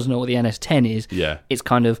 Anyone who doesn't know what the NS10 is, Yeah. it's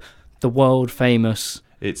kind of the world famous.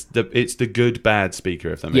 It's the good bad speaker,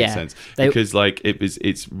 if that makes Yeah, sense, they- because like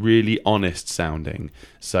it's really honest sounding,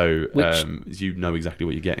 so Which- you know exactly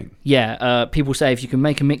what you're getting. Yeah, people say if you can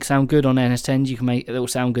make a mix sound good on NS10s, you can make it will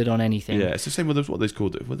sound good on anything. Yeah, it's the same with those, what they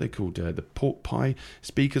called the pork pie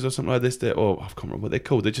speakers or something like this. I can't remember what they're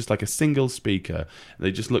called. They're just like a single speaker.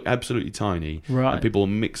 They just look absolutely tiny, Right. and people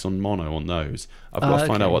mix on mono on those. I've got to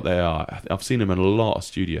find okay. out what they are. I've seen them in a lot of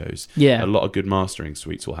studios. Yeah. A lot of good mastering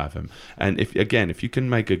suites will have them. And if you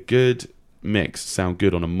can make a good mix sound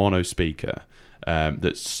good on a mono speaker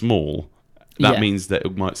that's small, that Yeah. means that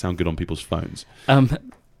it might sound good on people's phones.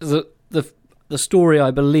 The story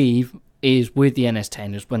I believe is with the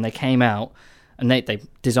NS10 is when they came out and they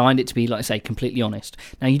designed it to be, like I say, completely honest.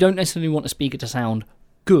 Now you don't necessarily want a speaker to sound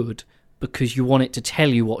good because you want it to tell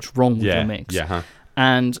you what's wrong with your mix. Yeah. Huh?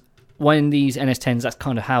 And when these NS10s, that's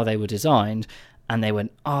kind of how they were designed. And they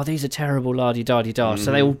went, oh, these are terrible, la-di-da-di-da.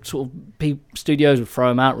 So they all sort of, studios would throw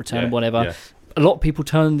them out, return them, whatever. Yeah. A lot of people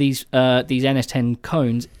turn these NS10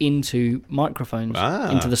 cones into microphones,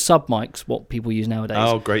 into the sub mics, what people use nowadays.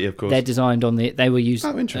 Oh, great! Of course. They're designed they were used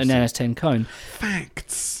an interesting. NS10 cone.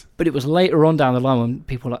 Facts. But it was later on down the line when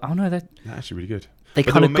people were like, oh no, They're actually really good. they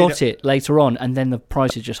But kind they of were made got it later on, and then the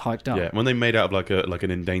prices just hiked up. Yeah, when they made out of like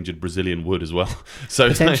an endangered Brazilian wood as well. So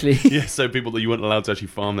Potentially. so people that you weren't allowed to actually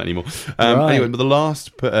farm that anymore. Right. Anyway, but the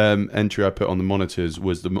last entry I put on the monitors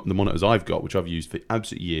was the monitors I've got, which I've used for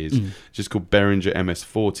absolute years. Just called Behringer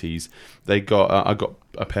MS40s. They got I got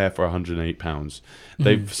a pair for £108.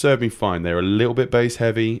 They've served me fine. They're a little bit bass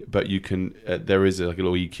heavy, but you can there is like a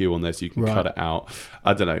little EQ on there, so you can Right. cut it out.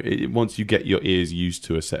 I don't know. Once you get your ears used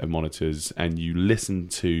to a set of monitors and you listen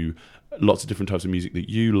to lots of different types of music that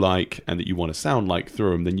you like and that you want to sound like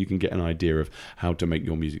through them, then you can get an idea of how to make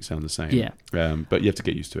your music sound the same. Yeah. But you have to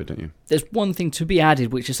get used to it, don't you? There's one thing to be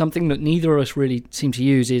added, which is something that neither of us really seem to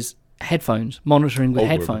use, is headphones, monitoring with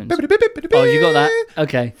headphones. Oh, you got that?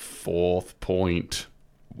 Okay. Fourth point.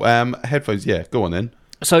 Headphones, yeah. Go on then.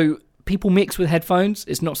 So people mix with headphones.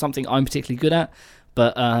 It's not something I'm particularly good at,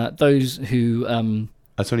 but those who...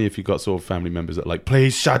 That's only if you've got sort of family members that are like,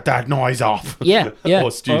 please shut that noise off. Yeah, yeah.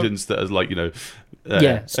 Or students that are like,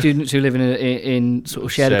 students who live in sort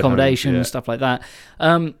of shared Shared accommodation homes, yeah. and stuff like that.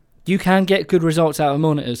 You can get good results out of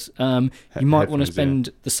monitors. You might want to Headphones, spend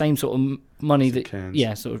the same sort of money Yes, it that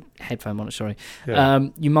can. sort of headphone monitor. Sorry, Yeah.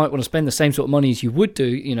 you might want to spend the same sort of money as you would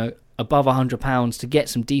do. Above £100 to get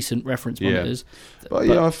some decent reference Yeah. monitors. But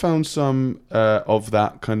yeah, I found some of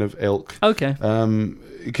that kind of ilk. Okay.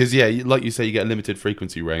 Because like you say, you get a limited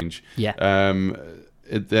frequency range. Yeah. And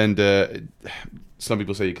some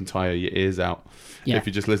people say you can tire your ears out Yeah. if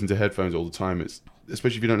you just listen to headphones all the time. It's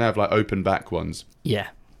especially if you don't have like open back ones. Yeah.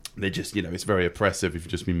 They just it's very oppressive if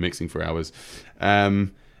you've just been mixing for hours.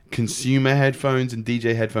 Consumer headphones and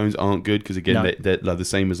DJ headphones aren't good because again No. they're like the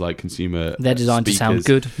same as like consumer. They're designed to sound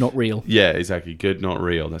speakers. good, not real. Yeah, exactly. Good, not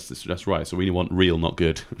real. That's right. So we want real, not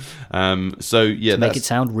good. So yeah, To make that's it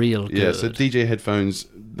sound real good. yeah. So DJ headphones,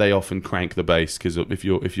 they often crank the bass because if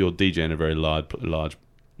you're DJing a very large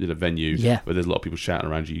venue Yeah. where there's a lot of people shouting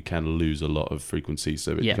around you, you can lose a lot of frequency.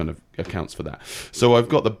 So it Yeah. kind of accounts for that. So I've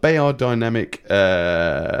got the Bayard Dynamic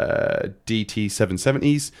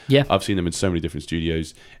DT770s. Yeah. I've seen them in so many different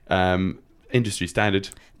studios. Industry standard.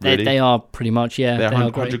 They, Really. they are pretty much, yeah. They're they are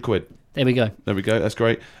 100 great. quid. There we go. There we go. That's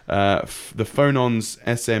great. The Phoron's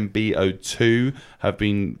SMB02 have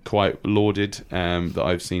been quite lauded. That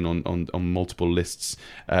I've seen on multiple lists.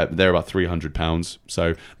 They're about £300.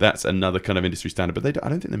 So that's another kind of industry standard. But I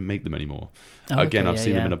don't think they make them anymore. Oh, Again, okay, I've yeah,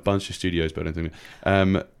 seen them yeah. in a bunch of studios, but I don't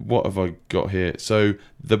think. What have I got here? So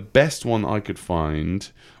the best one I could find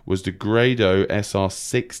was the Grado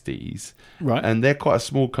SR60s, Right. and they're quite a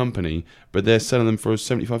small company, but they're selling them for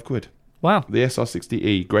 75 quid. Wow. The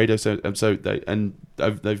SR60E Grado, so they've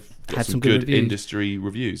got Had some some good good reviews. industry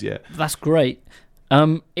reviews. Yeah, That's great.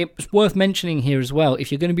 It's worth mentioning here as well.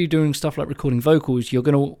 If you're going to be doing stuff like recording vocals, you're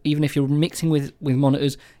going to, even if you're mixing with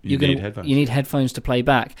monitors, You need headphones. You need headphones to play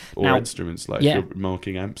back. or Now, instruments like yeah. if you're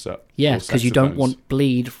marking amps up. yeah, or because you don't saxophones. want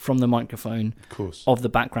bleed from the microphone of course. of the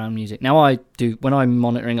background music. Now I do when I'm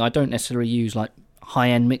monitoring. I don't necessarily use like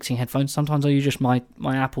high-end mixing headphones. Sometimes I use just my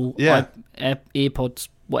Apple Yeah. earpods,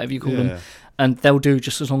 whatever you call them, Yeah. and they'll do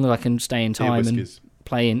just as long as I can stay in time and Ear-whiskers.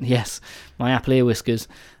 play in. Yes, my Apple ear whiskers.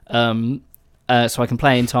 So I can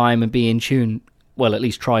play in time and be in tune. Well, at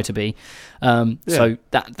least try to be. So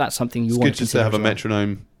that's something you It's want good to just to consider have a as well.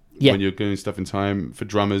 metronome Yeah. when you're doing stuff in time for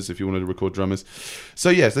drummers if you wanted to record drummers. So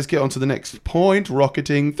yes, let's get on to the next point.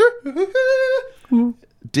 Rocketing through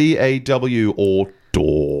DAW or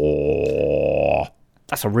DAW.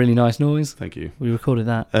 That's a really nice noise. Thank you. We recorded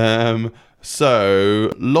that.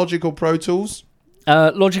 So, Logic or Pro Tools?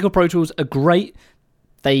 Logic or Pro Tools are great.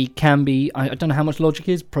 They can be. I don't know how much Logic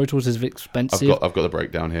is. Pro Tools is expensive. I've got the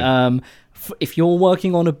breakdown here. If you're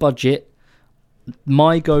working on a budget,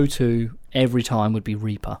 my go-to every time would be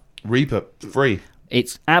Reaper. Reaper, free.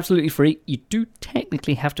 It's absolutely free. You do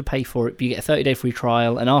technically have to pay for it, but you get a 30-day free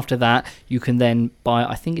trial, and after that, you can then buy.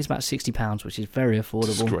 I think it's about £60, which is very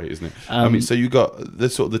affordable. It's great, isn't it? I mean, so you got the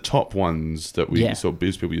sort of the top ones that we sort of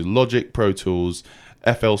boost people use: Logic, Pro Tools,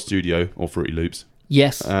 FL Studio or Fruity Loops.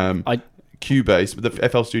 Yes, Cubase, but the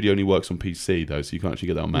FL Studio only works on PC though, so you can't actually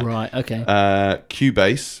get that on Mac. Right. Okay.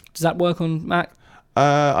 Cubase. Does that work on Mac?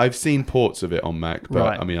 I've seen ports of it on Mac, but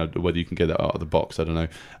Right. I mean, whether you can get that out of the box, I don't know.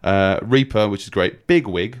 Reaper, which is great.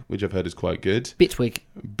 Bigwig, which I've heard is quite good. Bitwig.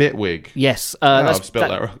 Bitwig. Yes. I've spelled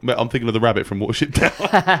that wrong. I'm thinking of the rabbit from Watership Down.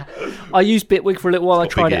 I used Bitwig for a little while. I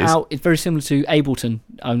What tried big it it is. out. It's very similar to Ableton.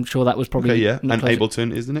 I'm sure that was probably Okay, yeah. not And close.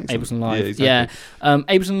 Ableton is the next Ableton one. Live. Yeah,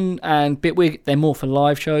 exactly. Ableton and Bitwig, they're more for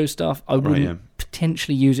live show stuff. I wouldn't yeah.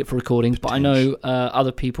 potentially use it for recording, but I know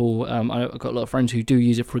other people, I've got a lot of friends who do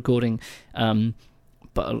use it for recording,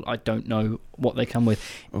 but I don't know what they come with.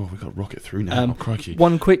 Oh, we've got Rocket through now. Crikey.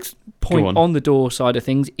 One quick point on. on the DAW side of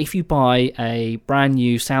things, if you buy a brand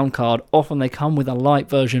new sound card, often they come with a light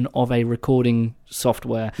version of a recording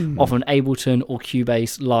software, often Ableton or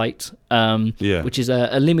Cubase Lite, which is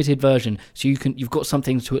a limited version, so you've got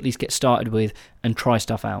something to at least get started with and try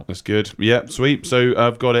stuff out. That's good. Yeah, sweet. So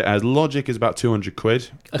I've got it as Logic is about 200 quid,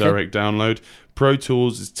 direct download. Pro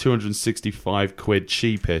Tools is 265 quid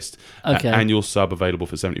cheapest. Okay. Annual sub available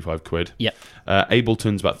for 75 quid. Yep.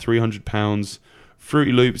 Ableton's about £300.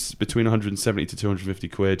 Fruity Loops between 170 to 250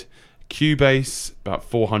 quid. Cubase about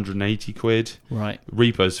 480 quid. Right.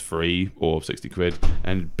 Reaper's free or 60 quid,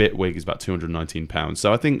 and Bitwig is about £219.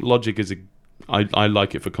 So I think Logic is I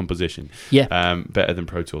like it for composition. Yeah. Better than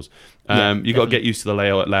Pro Tools. Yeah, You got to get used to the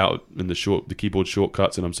layout and the keyboard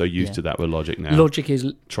shortcuts, and I'm so used to that with Logic now. Logic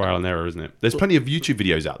is Trial and error, isn't it? There's plenty of YouTube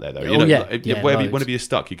videos out there, though. Oh, yeah. Yeah, whenever loads. you're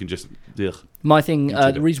stuck, you can just. Ugh. my thing.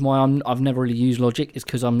 YouTube The it. reason why I've never really used Logic is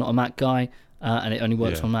because I'm not a Mac guy, and it only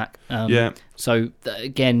works Yeah. on Mac. Yeah. So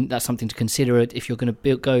again, that's something to consider. If you're going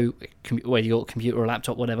to go whether you've got a computer or a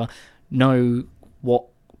laptop, whatever, know what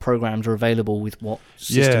programs are available with what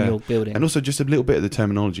system you're building. And also just a little bit of the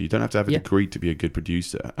terminology. You don't have to have a degree to be a good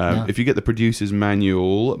producer. No. If you get the producer's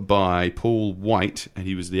manual by Paul White, and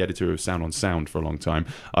he was the editor of Sound on Sound for a long time,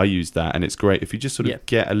 I used that, and it's great if you just sort of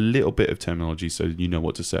get a little bit of terminology so you know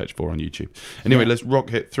what to search for on YouTube. Anyway, let's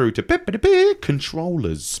rocket through to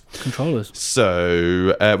controllers. Controllers.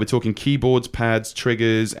 So we're talking keyboards, pads,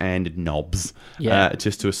 triggers, and knobs,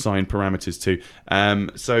 just to assign parameters to.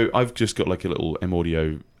 So I've just got like a little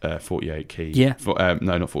M-Audio 48 key. Yeah.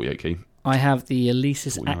 No, not 48 key. I have the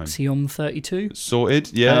Alesis 49. Axiom 32.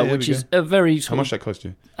 Sorted. Yeah. which is a very How much that cost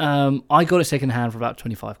you? I got it second hand for about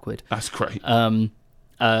 25 quid. That's great. Bought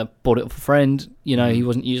it off a friend. He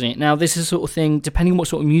wasn't using it. Now, this is the sort of thing, depending on what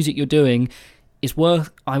sort of music you're doing, is worth,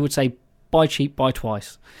 I would say, buy cheap, buy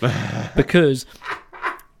twice. Because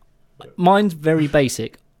mine's very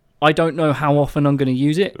basic. I don't know how often I'm going to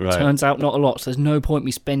use it. Right. Turns out not a lot. So there's no point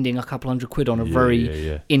me spending a couple hundred quid on a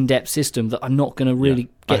very in-depth system that I'm not going to really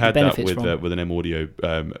get the benefits I had that from. with an M-Audio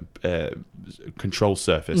control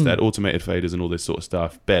surface. They had automated faders and all this sort of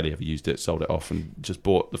stuff. Barely ever used it. Sold it off and just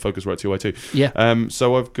bought the Focusrite 2i2. Yeah.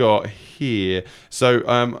 So I've got here. So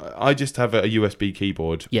I just have a USB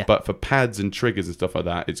keyboard. Yeah. But for pads and triggers and stuff like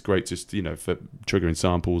that, it's great just for triggering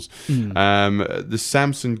samples. Hmm. The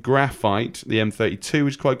Samsung Graphite, the M32,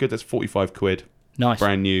 which is quite good. That's 45 quid. Nice.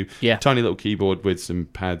 Brand new. Yeah. Tiny little keyboard with some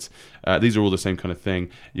pads. These are all the same kind of thing.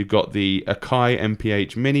 You've got the Akai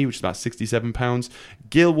MPH Mini, which is about £67.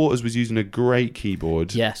 Gil Waters was using a great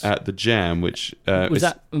keyboard at the Jam, which... was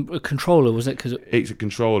that a controller, was it? Cause it's a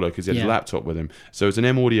controller because he had a laptop with him. So it's an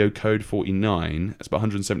M-Audio Code 49. It's about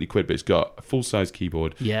 170 quid, but it's got a full-size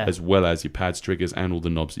keyboard as well as your pads, triggers, and all the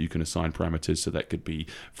knobs that you can assign parameters. So that could be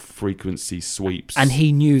frequency sweeps. And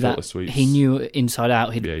he knew filter that. sweeps. He knew it inside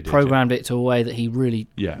out. He'd programmed it to a way that he really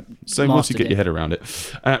So once you get your head around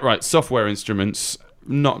it. Right, software instruments.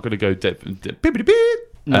 Not going to go into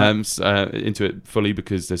it fully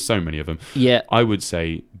because there's so many of them. Yeah. I would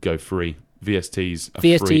say go free. VSTs are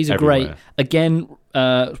VSTs free are great. everywhere. Again,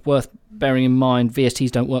 worth bearing in mind,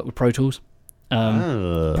 VSTs don't work with Pro Tools.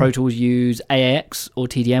 Pro Tools use AAX or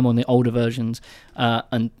TDM on the older versions,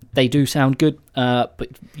 and they do sound good, but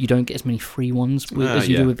you don't get as many free ones as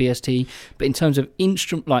you do with VST. But in terms of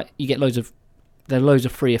instrument, like you get there are loads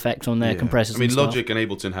of free effects on their compressors. I mean, and stuff. Logic and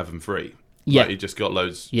Ableton have them free. Yeah. Like, you just got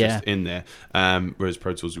loads Yeah. just in there. Whereas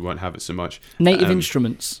Pro Tools, you won't have it so much. Native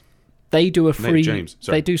Instruments, they do a free. James,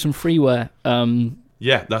 sorry. They do some freeware.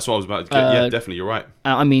 Yeah, that's what I was about to get. Yeah, definitely, you're right.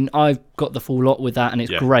 I mean, I've got the full lot with that, and it's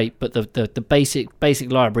Yeah. great. But the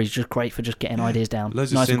basic library is just great for just getting ideas down,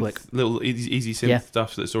 Loads nice of and synth, quick. little easy synth Yeah.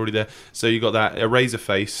 stuff that's already there. So you got that.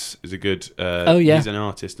 Razorface is a good. Oh, yeah. He's an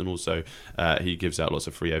artist, and also he gives out lots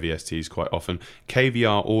of free AVSTs quite often.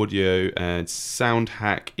 KVR Audio and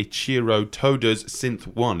Soundhack Ichiro Toda's Synth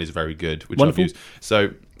One is very good, which Wonderful. I've used.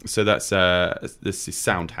 So that's this is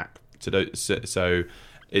Soundhack. So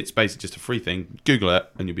it's basically just a free thing. Google it,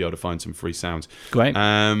 and you'll be able to find some free sounds. Great,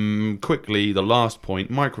 Quickly, the last point: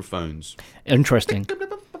 microphones. interesting.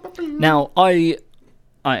 Now,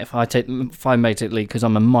 if I made it lead because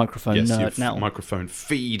I'm a microphone Yes, nerd your now. microphone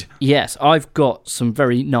feed. Yes, I've got some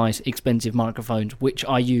very nice, expensive microphones which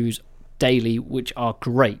I use daily, which are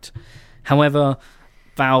great. However,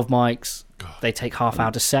 Valve mics, they take half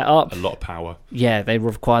hour to set up. A lot of power. Yeah, they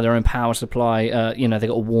require their own power supply. They got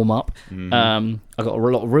to warm up. Mm-hmm. I've got a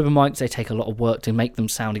lot of ribbon mics. They take a lot of work to make them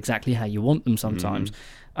sound exactly how you want them sometimes.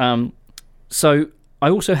 So I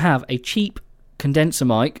also have a cheap condenser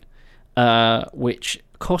mic, which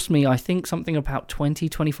cost me, I think, something about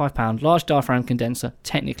 £20-25. Large diaphragm condenser.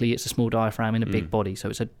 Technically, it's a small diaphragm in a big body, so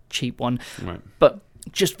it's a cheap one. Right. But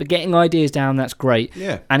just for getting ideas down, that's great.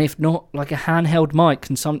 Yeah. And if not, like a handheld mic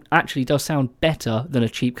actually does sound better than a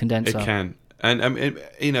cheap condenser. It can. And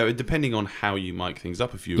depending on how you mic things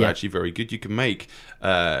up, if you're Yeah. actually very good, you can make,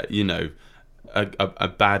 a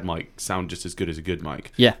bad mic sound just as good as a good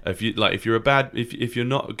mic. Yeah. If you're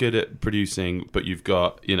not good at producing, but you've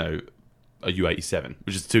got, a U87,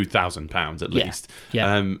 which is £2,000 at Yeah. least.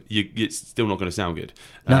 Yeah. It's still not going to sound good.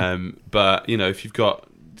 No. But if you've got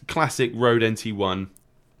classic Rode NT1,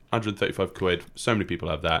 £135, so many people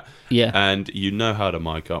have that. Yeah. And you know how to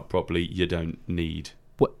mic up properly. You don't need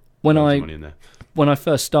When loads I of money in there. when I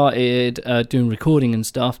first started doing recording and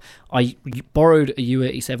stuff, I borrowed a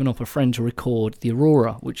U87 off a friend to record the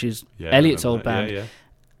Aurora, which is Yeah, I Elliot's remember old that. band. Yeah.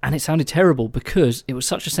 And it sounded terrible because it was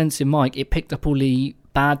such a sensitive mic. It picked up all the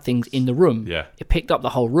bad things in the room. Yeah. It picked up the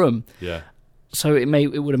whole room. Yeah. So it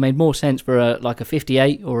would have made more sense for a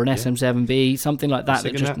 58 or an SM7B, something like that,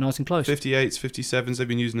 Thinking that's just that. nice and close. 58s, 57s, they've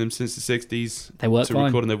been using them since the 60s. They work to fine.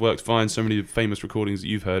 record, and they've worked fine. So many famous recordings that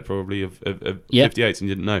you've heard probably of Yeah. 58s and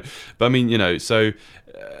you didn't know. But I mean, so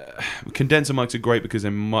condenser mics are great because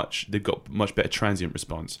they've got much better transient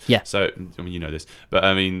response. Yeah. So, I mean, you know this. But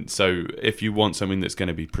I mean, so if you want something that's going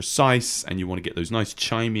to be precise and you want to get those nice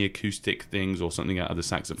chimey acoustic things or something out of the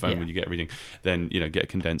saxophone Yeah. when you get everything, then, get a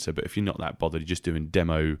condenser. But if you're not that bothered, you're just doing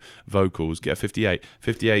demo vocals, get a 58.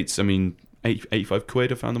 58s, I mean, 85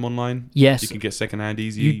 quid, I found them online. Yes. You can get secondhand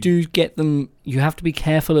easy. You do get them. You have to be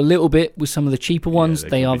careful a little bit with some of the cheaper ones.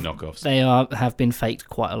 they can be knockoffs. They have been faked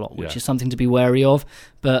quite a lot, which Yeah. is something to be wary of.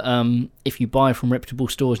 But if you buy from reputable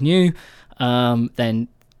stores new, then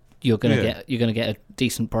you're gonna get a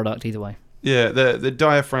decent product either way. Yeah, the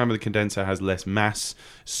diaphragm of the condenser has less mass,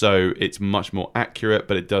 so it's much more accurate,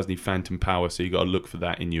 but it does need phantom power, so you got to look for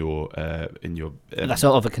that in your That's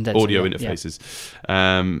sort of a condenser. audio yeah. interfaces.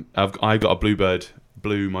 I got a Bluebird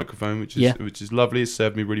Blue microphone, which is lovely. It's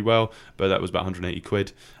served me really well, but that was about 180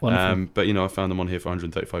 quid. Wonderful. But I found them on here for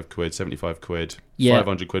 135 quid, 75 quid, Yeah.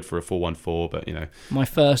 500 quid for a 414. But My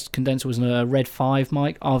first condenser was a Red 5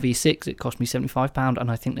 mic, RV6. It cost me £75, and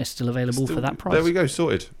I think they're still available for that price. There we go,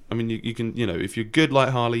 sorted. I mean, you can, if you're good like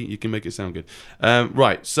Harley, you can make it sound good.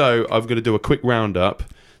 Right, so I've got to do a quick roundup.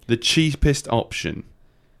 The cheapest option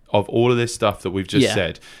of all of this stuff that we've just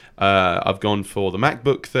said, I've gone for the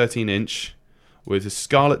MacBook 13-inch with a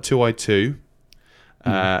Scarlett 2i2,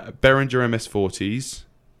 Behringer MS40s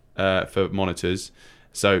for monitors.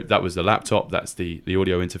 So that was the laptop, that's the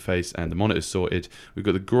audio interface, and the monitor's sorted. We've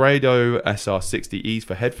got the Grado SR60Es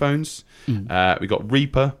for headphones. We've got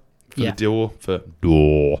Reaper for the DAW.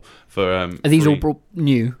 Are these all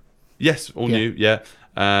new? Yes, all new, yeah.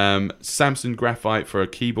 Samsung Graphite for a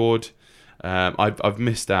keyboard. I've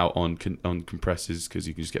missed out on compressors because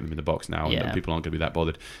you can just get them in the box now, and people aren't going to be that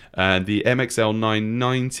bothered. And the MXL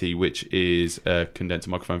 990, which is a condenser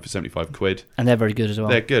microphone for 75 quid. And they're very good as well.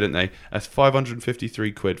 They're good, aren't they? That's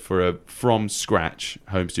 553 quid for a from scratch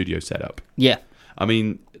home studio setup. Yeah. I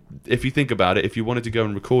mean, if you think about it, if you wanted to go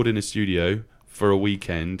and record in a studio for a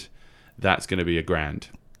weekend, that's going to be $1,000.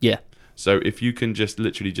 Yeah. So if you can just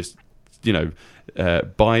literally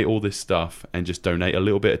buy all this stuff and just donate a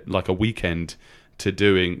little bit, like a weekend to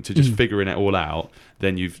just figuring it all out,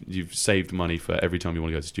 then you've saved money for every time you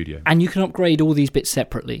want to go to the studio. And you can upgrade all these bits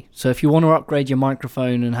separately. So if you want to upgrade your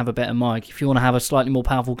microphone and have a better mic, if you want to have a slightly more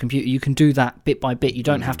powerful computer, you can do that bit by bit. You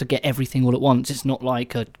don't have to get everything all at once. It's not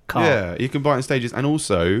like a car. Yeah, you can buy it in stages. And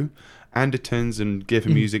also, Andertons and Gear for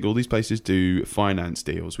Music, all these places do finance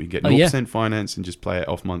deals. We get 0% finance and just play it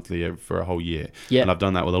off monthly for a whole year. Yeah. And I've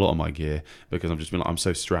done that with a lot of my gear because I've just been like, I'm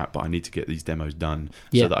so strapped, but I need to get these demos done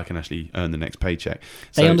Yeah. so that I can actually earn the next paycheck.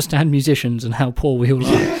 They So, understand musicians and how poor we all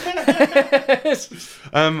are.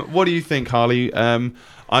 what do you think, Harley?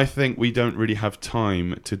 I think we don't really have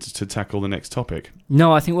time to tackle the next topic.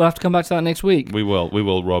 No, I think we'll have to come back to that next week. We will,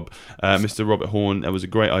 Rob. Mr. Robert Horn, that was a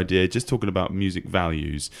great idea, just talking about music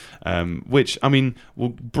values, which, I mean, we'll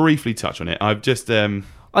briefly touch on it. I've just...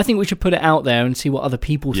 I think we should put it out there and see what other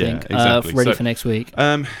people Yeah, think exactly. ready So- for next week.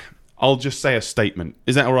 I'll just say a statement.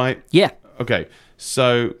 Is that all right? Yeah. Okay.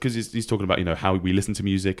 So, because he's talking about, how we listen to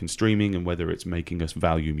music and streaming and whether it's making us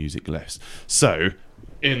value music less. So,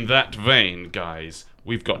 in that vein, guys,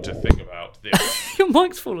 we've got to think about this. Your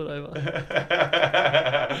mic's fallen over.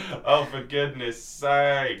 Oh, for goodness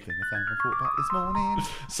sake.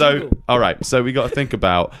 So, all right. So, we got to think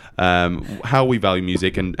about how we value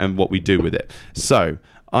music and what we do with it. So,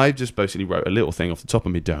 I just basically wrote a little thing off the top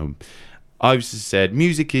of my dome. I've just said,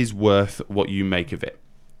 music is worth what you make of it.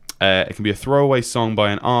 It can be a throwaway song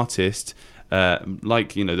by an artist,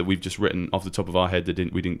 that we've just written off the top of our head that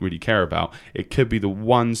we didn't really care about. It could be the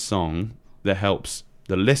one song that helps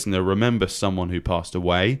the listener remember someone who passed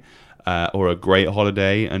away, or a great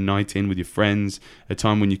holiday, a night in with your friends, a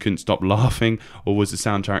time when you couldn't stop laughing, or was the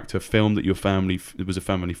soundtrack to a film that it was a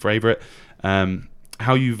family favourite.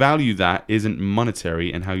 How you value that isn't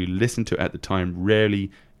monetary, and how you listen to it at the time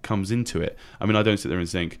rarely comes into it. I mean, I don't sit there and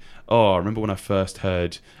think, I remember when I first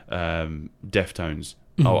heard Deftones.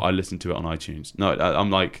 Oh, I listened to it on iTunes. No, I'm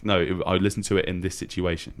like, no, I listened to it in this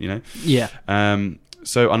situation, Yeah.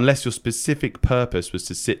 So unless your specific purpose was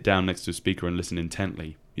to sit down next to a speaker and listen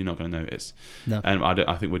intently, you're not going to notice. No. And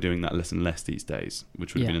I think we're doing that less and less these days,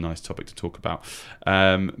 which would have Yeah. been a nice topic to talk about.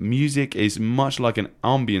 Music is much like an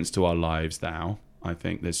ambience to our lives now. I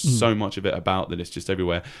think there's so much of it about that it's just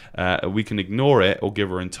everywhere. We can ignore it or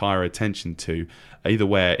give our entire attention to. Either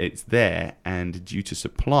way, it's there, and due to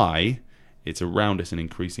supply, it's around us in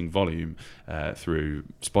increasing volume through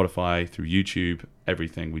Spotify, through YouTube,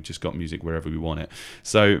 everything. We just got music wherever we want it.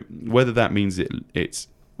 So whether that means it's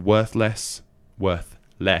worth less,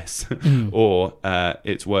 or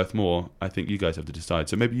it's worth more, I think you guys have to decide.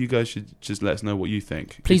 So maybe you guys should just let us know what you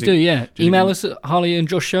think. Please do, yeah. Email us at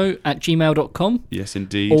harleyandjoshshow@gmail.com. Yes,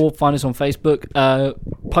 indeed. Or find us on Facebook,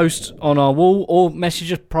 post on our wall, or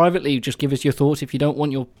message us privately. Just give us your thoughts. If you don't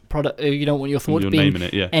want your product, you don't want your thoughts Your being name in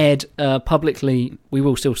it, yeah. aired publicly, we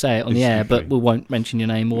will still say it on the air, but Exactly. we won't mention your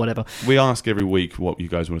name or whatever. We ask every week what you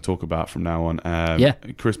guys want to talk about from now on. Yeah.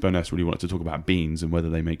 Chris Boness really wanted to talk about beans and whether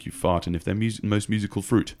they make you fart and if they're most musical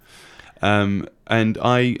fruit. And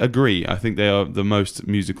I agree. I think they are the most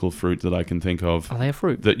musical fruit that I can think of Are they a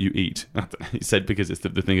fruit? that you eat. He said because it's the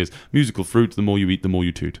thing is, musical fruit, the more you eat, the more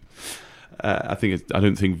you toot. I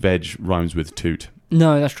don't think veg rhymes with toot.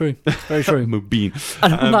 No, that's true. It's very true. I'm a bean.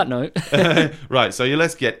 And on that note, Right, so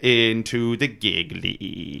let's get into the giggly.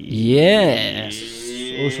 yes.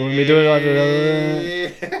 Also, when we do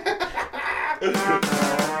it,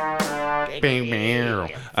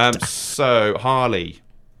 So Harley,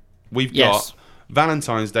 we've Yes. got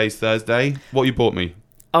Valentine's Day's Thursday. What you bought me?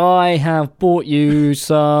 I have bought you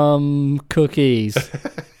some cookies.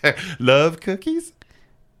 Love cookies?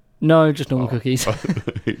 No, just normal cookies. I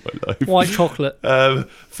hate my life. White chocolate.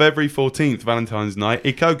 February 14th, Valentine's night.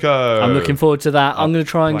 Ikoko. I'm looking forward to that. I'm going to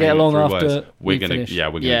try and get Playing along Three after Wires. we We're gonna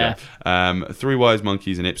finish. go. Three Wise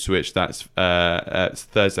Monkeys in Ipswich. That's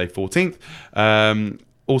Thursday 14th.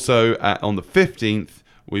 Also on the 15th,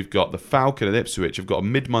 we've got the Falcon at Ipswich. I've got a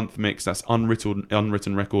mid-month mix. That's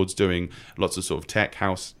Unwritten Records doing lots of sort of tech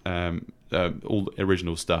house, all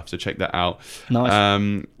original stuff. So check that out.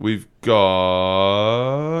 Nice. We've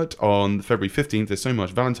got on February 15th. There's so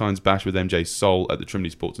much Valentine's Bash with MJ Soul at the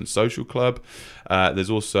Trinity Sports and Social Club. There's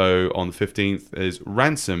also on the 15th there's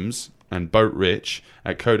Ransoms and Boat Rich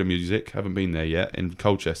at Coda Music. Haven't been there yet in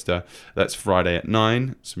Colchester. That's Friday at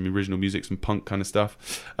 9. Some original music, some punk kind of stuff.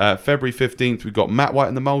 February 15th, we've got Matt White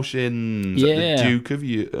and the Molshins at the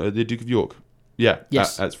Duke of York. Yeah,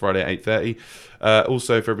 Yes. that's Friday at 8:30.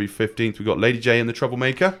 Also, February 15th, we've got Lady J and the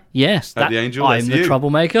Troublemaker Yes. at the Angel. I'm That's the you.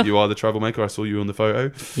 troublemaker. You are the Troublemaker. I saw you on the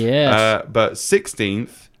photo. Yes. But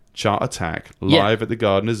 16th, Chart Attack live at the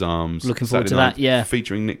Gardener's Arms. Looking forward Saturday to that, night, yeah.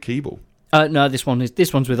 featuring Nick Keeble. No, this one's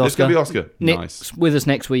with Oscar. It's going to be Oscar. Nick's Nice. with us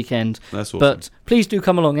next weekend. That's awesome. But please do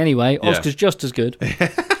come along anyway. Yeah. Oscar's just as good,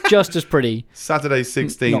 just as pretty. Saturday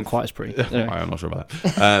 16th. Not quite as pretty. Anyway. I'm not sure about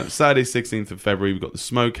that. Saturday 16th of February, we've got the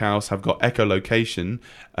Smokehouse, have got Echolocation,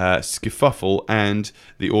 Skifuffle, and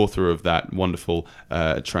the author of that wonderful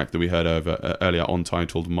track that we heard earlier on,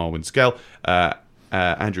 titled Marwin Skell.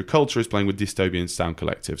 Andrew Coulter is playing with Dystopian Sound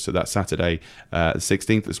Collective. So that's Saturday the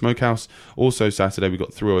 16th at the Smokehouse. Also Saturday, we've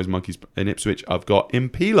got Through Always Monkeys in Ipswich. I've got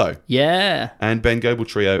Impilo Yeah. and Ben Goebel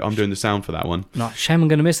Trio. I'm doing the sound for that one. No, shame I'm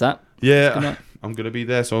going to miss that. Yeah, I'm going to be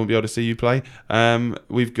there, so I won't be able to see you play.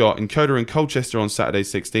 We've got Encoder in Colchester on Saturday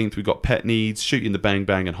 16th. We've got Pet Needs, Shooting the Bang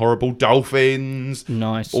Bang, and Horrible Dolphins.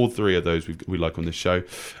 Nice. All three of those we like on this show.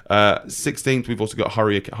 16th, we've also got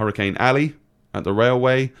Hurricane Alley at the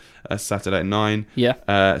Railway, Saturday at 9. Yeah.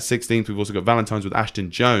 16th, we've also got Valentine's with Ashton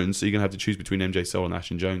Jones, so you're going to have to choose between MJ Soul and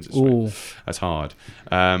Ashton Jones. That's hard.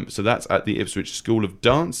 So that's at the Ipswich School of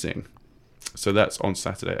Dancing. So that's on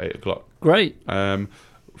Saturday, 8 o'clock. Great.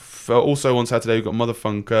 Also on Saturday, we've got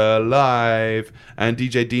Motherfunker Live and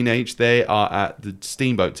DJ Dean H. They are at the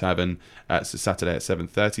Steamboat Tavern Saturday at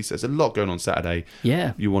 7:30. So there's a lot going on Saturday.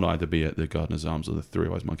 Yeah. You want to either be at the Gardener's Arms or the Three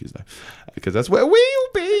Wise Monkeys, though, because that's where we'll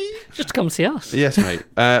be. Just to come see us. Yes, mate.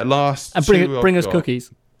 Last And two bring I've us got-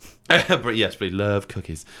 cookies. But yes, please. Love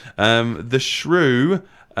cookies. The Shrew,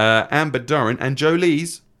 Amber Durran, and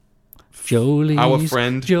Jolie's. Jolie's. Our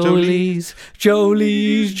friend Jolie's.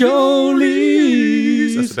 Jolie's.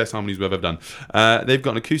 That's the best harmonies we've ever done. They've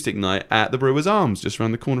got an acoustic night at the Brewers Arms, just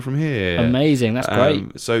around the corner from here. Amazing. That's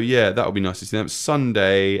great. So yeah, that'll be nice to see them.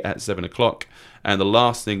 Sunday at 7 o'clock. And the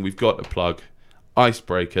last thing we've got to plug,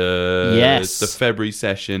 Icebreakers. Yes. The February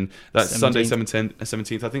session. That's Sunday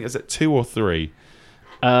 17th. I think it's at 2 or 3.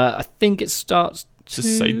 I think it starts.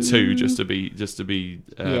 Just say 2, just to be,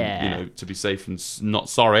 Yeah. to be safe and not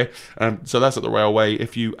sorry. So that's at the Railway.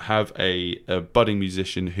 If you have a budding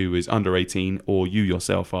musician who is under 18, or you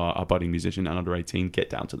yourself are a budding musician and under 18, get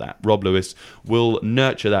down to that. Rob Lewis will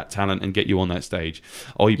nurture that talent and get you on that stage.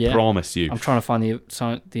 I promise you. I'm trying to find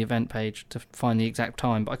the event page to find the exact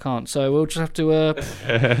time, but I can't. So we'll just have to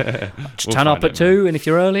just We'll turn up find at it, 2, and if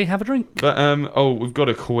you're early, have a drink. But we've got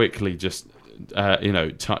to quickly just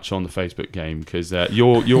touch on the Facebook game, because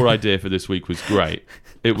your idea for this week was great.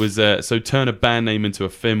 It was so turn a band name into a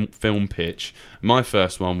film pitch. My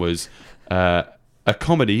first one was a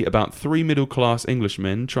comedy about 3 middle-class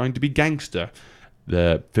Englishmen trying to be gangster.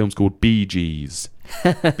 The film's called Bee Gees.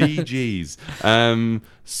 Bee Gees.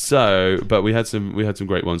 But we had some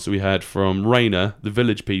great ones. So we had from Rainer, The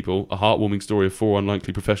Village People, a heartwarming story of 4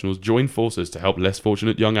 unlikely professionals join forces to help less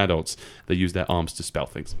fortunate young adults. They use their arms to spell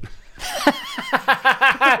things.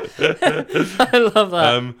 I love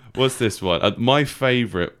that. What's this one? My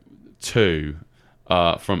favourite 2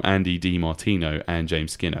 are from Andy DiMartino and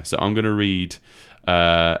James Skinner. So I'm going to read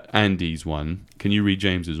Andy's one. Can you read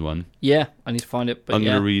James's one? Yeah, I need to find it. But I'm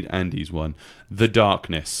going to read Andy's one. The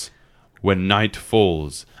darkness. When night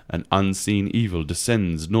falls, an unseen evil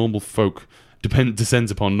descends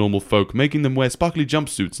upon normal folk, making them wear sparkly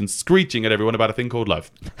jumpsuits and screeching at everyone about a thing called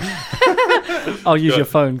love. I'll use your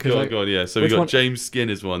phone. Go on, yeah. So we Which got one? James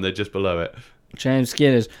Skinner's one. They're just below it. James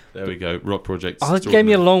Skinner's. There we go. Rock Project. Oh, it gave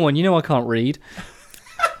me a long one. You know I can't read.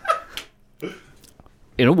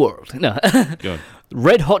 In a world. No. Go on.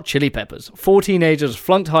 Red Hot Chili Peppers. 4 teenagers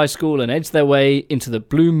flunked high school and edged their way into the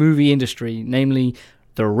blue movie industry, namely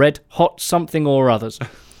the Red Hot something or others.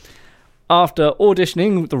 After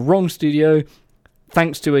auditioning with the wrong studio,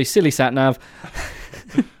 thanks to a silly sat-nav,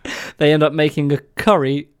 they end up making a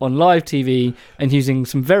curry on live TV and using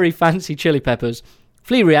some very fancy chili peppers.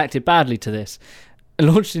 Flea reacted badly to this and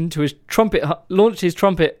launched his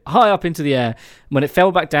trumpet high up into the air. When it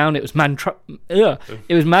fell back down, it was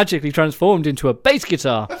magically transformed into a bass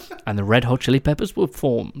guitar, and the Red Hot Chili Peppers were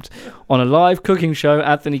formed. On a live cooking show,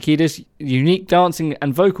 Anthony Kiedis' unique dancing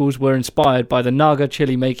and vocals were inspired by the Naga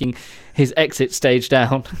chili making his exit stage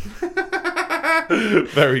down.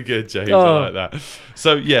 Very good, James. Oh. I like that.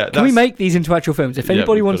 So yeah, Can we make these into actual films? If Yeah,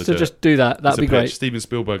 anybody we've wants gotta to do just do that, that'd be great. Steven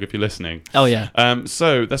Spielberg, if you're listening. Oh yeah.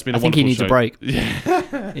 So that's been. I think he needs show. a break.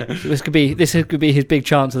 Yeah, Yeah, this could be his big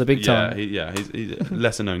chance of the big time. he's a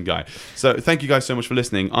lesser known guy. So thank you guys so much for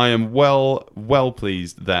listening. I am well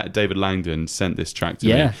pleased that David Langdon sent this track to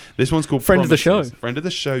me. This one's called Friend of the Promises. show. Friend of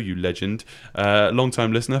the show, you legend. Long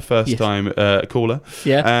time listener, first Yes. time caller.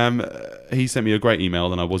 Yeah. He sent me a great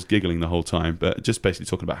email, and I was giggling the whole time, but just basically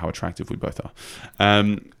talking about how attractive we both are.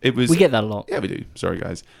 It was. We get that a lot. Yeah, we do. Sorry,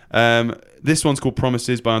 guys. This one's called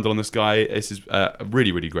Promises by Under on the Sky. This is a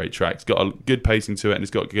really, really great track. It's got a good pacing to it, and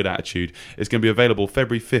it's got a good attitude. It's going to be available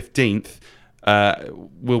February 15th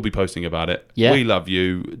we'll be posting about it. Yeah. We love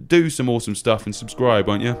you. Do some awesome stuff and subscribe,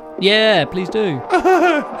 won't you? Yeah, please do.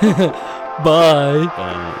 Bye.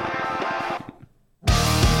 Bye.